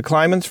 But to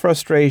Kleiman's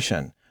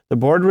frustration, the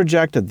board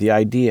rejected the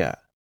idea.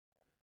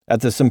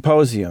 At the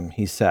symposium,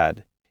 he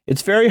said,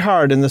 "It's very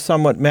hard in the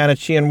somewhat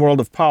Manichean world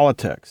of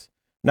politics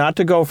not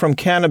to go from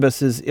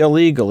cannabis is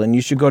illegal and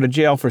you should go to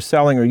jail for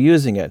selling or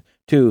using it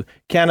to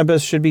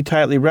cannabis should be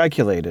tightly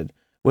regulated,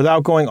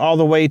 without going all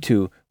the way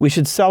to we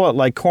should sell it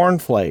like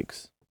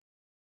cornflakes."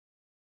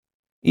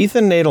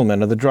 Ethan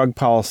Nadelman of the Drug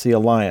Policy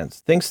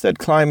Alliance thinks that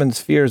Kleiman's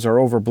fears are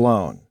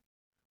overblown.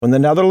 When the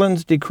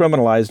Netherlands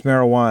decriminalized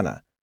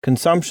marijuana,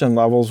 consumption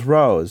levels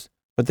rose,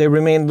 but they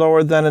remained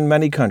lower than in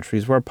many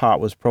countries where pot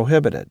was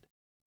prohibited.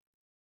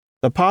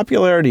 The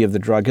popularity of the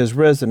drug has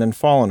risen and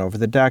fallen over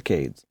the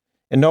decades,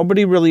 and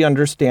nobody really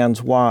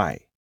understands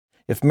why.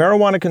 If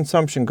marijuana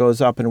consumption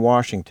goes up in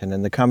Washington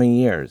in the coming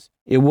years,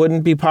 it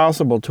wouldn't be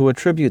possible to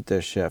attribute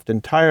this shift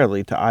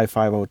entirely to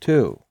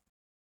I-502.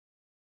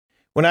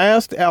 When I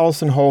asked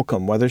Allison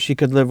Holcomb whether she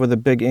could live with a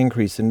big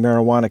increase in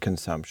marijuana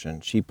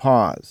consumption, she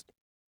paused.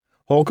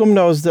 Holcomb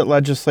knows that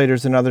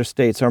legislators in other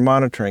states are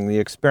monitoring the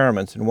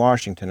experiments in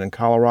Washington and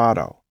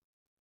Colorado.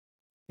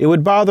 "It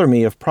would bother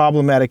me if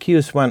problematic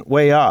use went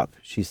way up,"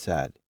 she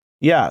said.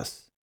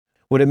 "Yes.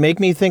 Would it make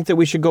me think that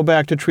we should go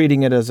back to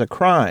treating it as a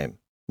crime?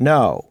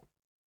 No."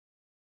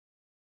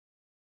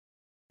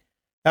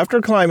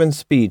 After Kleiman's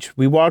speech,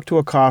 we walked to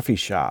a coffee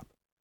shop,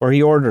 where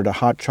he ordered a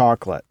hot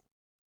chocolate.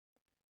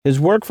 His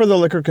work for the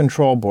Liquor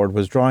Control Board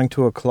was drawing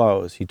to a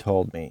close, he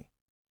told me.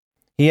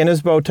 He and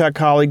his Botech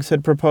colleagues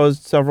had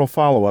proposed several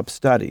follow-up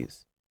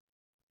studies.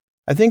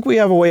 "I think we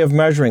have a way of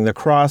measuring the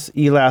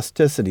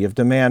cross-elasticity of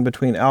demand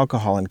between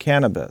alcohol and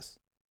cannabis,"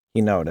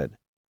 he noted,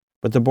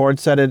 but the board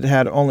said it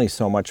had only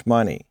so much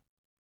money.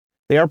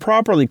 They are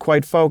properly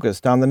quite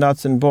focused on the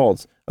nuts and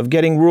bolts of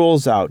getting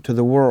rules out to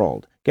the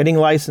world, getting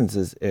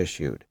licenses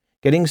issued,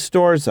 getting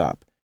stores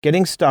up,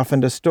 getting stuff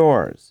into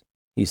stores,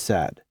 he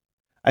said.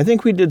 "I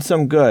think we did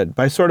some good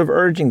by sort of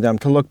urging them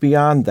to look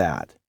beyond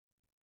that."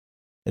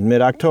 In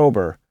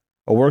mid-October,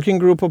 a working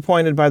group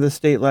appointed by the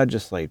state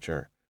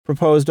legislature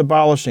proposed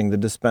abolishing the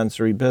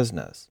dispensary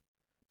business,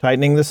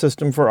 tightening the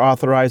system for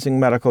authorizing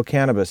medical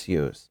cannabis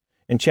use,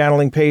 and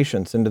channeling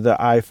patients into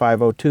the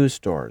I-502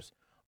 stores,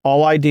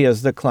 all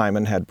ideas that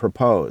Kleiman had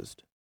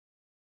proposed.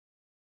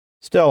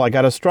 Still, I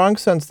got a strong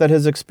sense that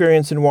his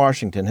experience in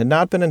Washington had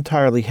not been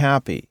entirely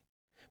happy.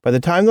 By the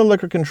time the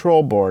Liquor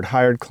Control Board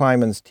hired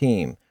Kleiman's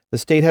team, the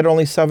state had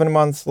only 7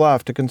 months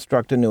left to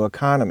construct a new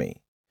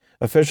economy.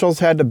 Officials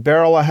had to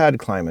barrel ahead,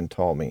 Kleiman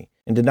told me,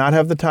 and did not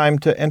have the time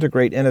to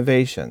integrate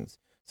innovations,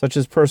 such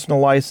as personal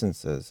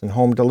licenses and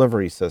home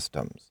delivery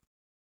systems.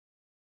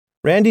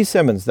 Randy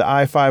Simmons, the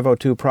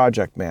I-502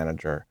 project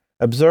manager,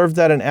 observed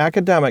that an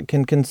academic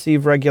can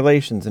conceive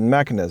regulations and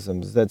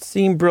mechanisms that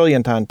seem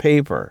brilliant on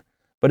paper,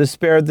 but is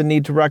spared the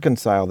need to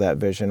reconcile that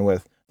vision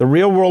with the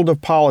real world of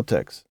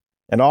politics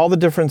and all the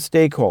different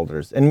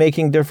stakeholders and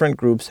making different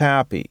groups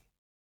happy.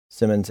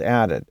 Simmons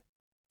added,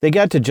 "They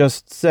get to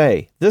just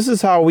say, this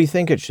is how we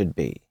think it should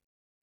be."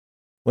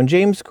 When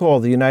James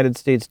Cole, the United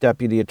States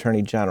Deputy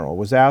Attorney General,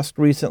 was asked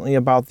recently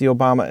about the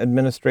Obama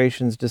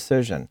administration's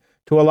decision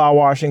to allow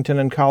Washington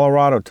and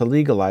Colorado to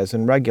legalize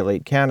and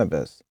regulate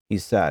cannabis, he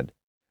said,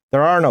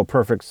 "There are no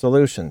perfect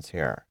solutions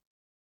here."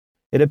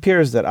 It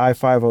appears that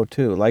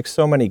I-502, like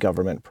so many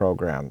government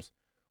programs,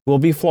 will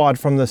be flawed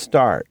from the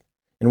start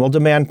and will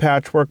demand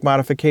patchwork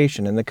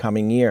modification in the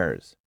coming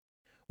years.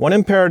 One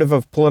imperative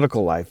of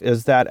political life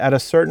is that at a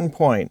certain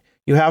point,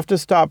 you have to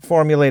stop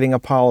formulating a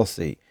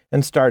policy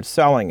and start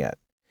selling it.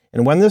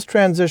 And when this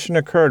transition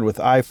occurred with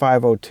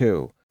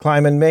I-502,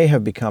 Kleiman may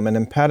have become an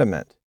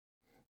impediment.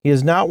 He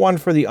is not one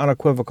for the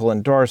unequivocal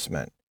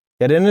endorsement,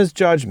 yet in his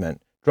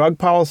judgment, drug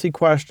policy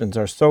questions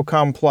are so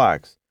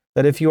complex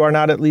that if you are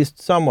not at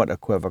least somewhat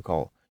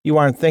equivocal, you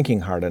aren't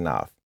thinking hard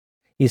enough.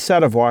 He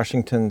said of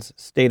Washington's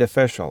state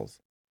officials,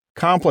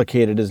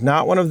 "Complicated is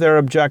not one of their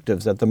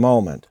objectives at the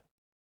moment."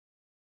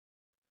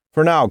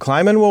 For now,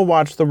 Kleiman will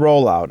watch the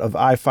rollout of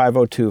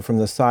I-502 from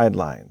the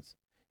sidelines.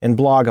 and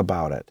blog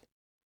about it.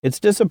 It's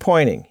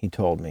disappointing, he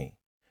told me.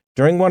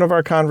 During one of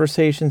our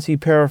conversations, he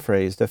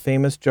paraphrased a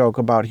famous joke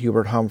about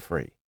Hubert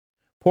Humphrey.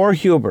 Poor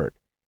Hubert.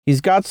 He's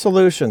got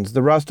solutions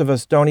the rest of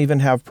us don't even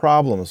have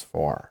problems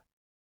for.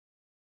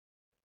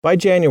 By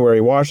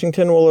January,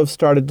 Washington will have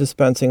started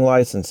dispensing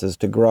licenses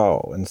to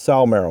grow and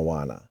sell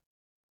marijuana.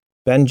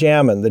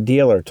 Benjamin, the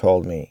dealer,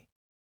 told me,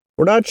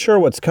 "We're not sure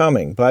what's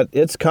coming, but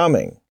it's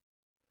coming."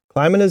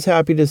 Kleiman is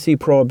happy to see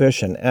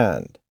prohibition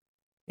end,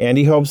 and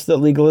he hopes that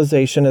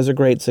legalization is a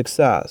great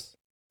success,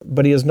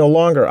 but he is no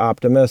longer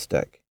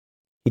optimistic.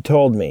 He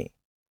told me,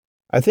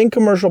 "I think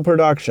commercial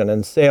production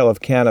and sale of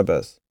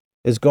cannabis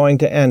is going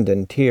to end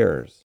in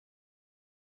tears."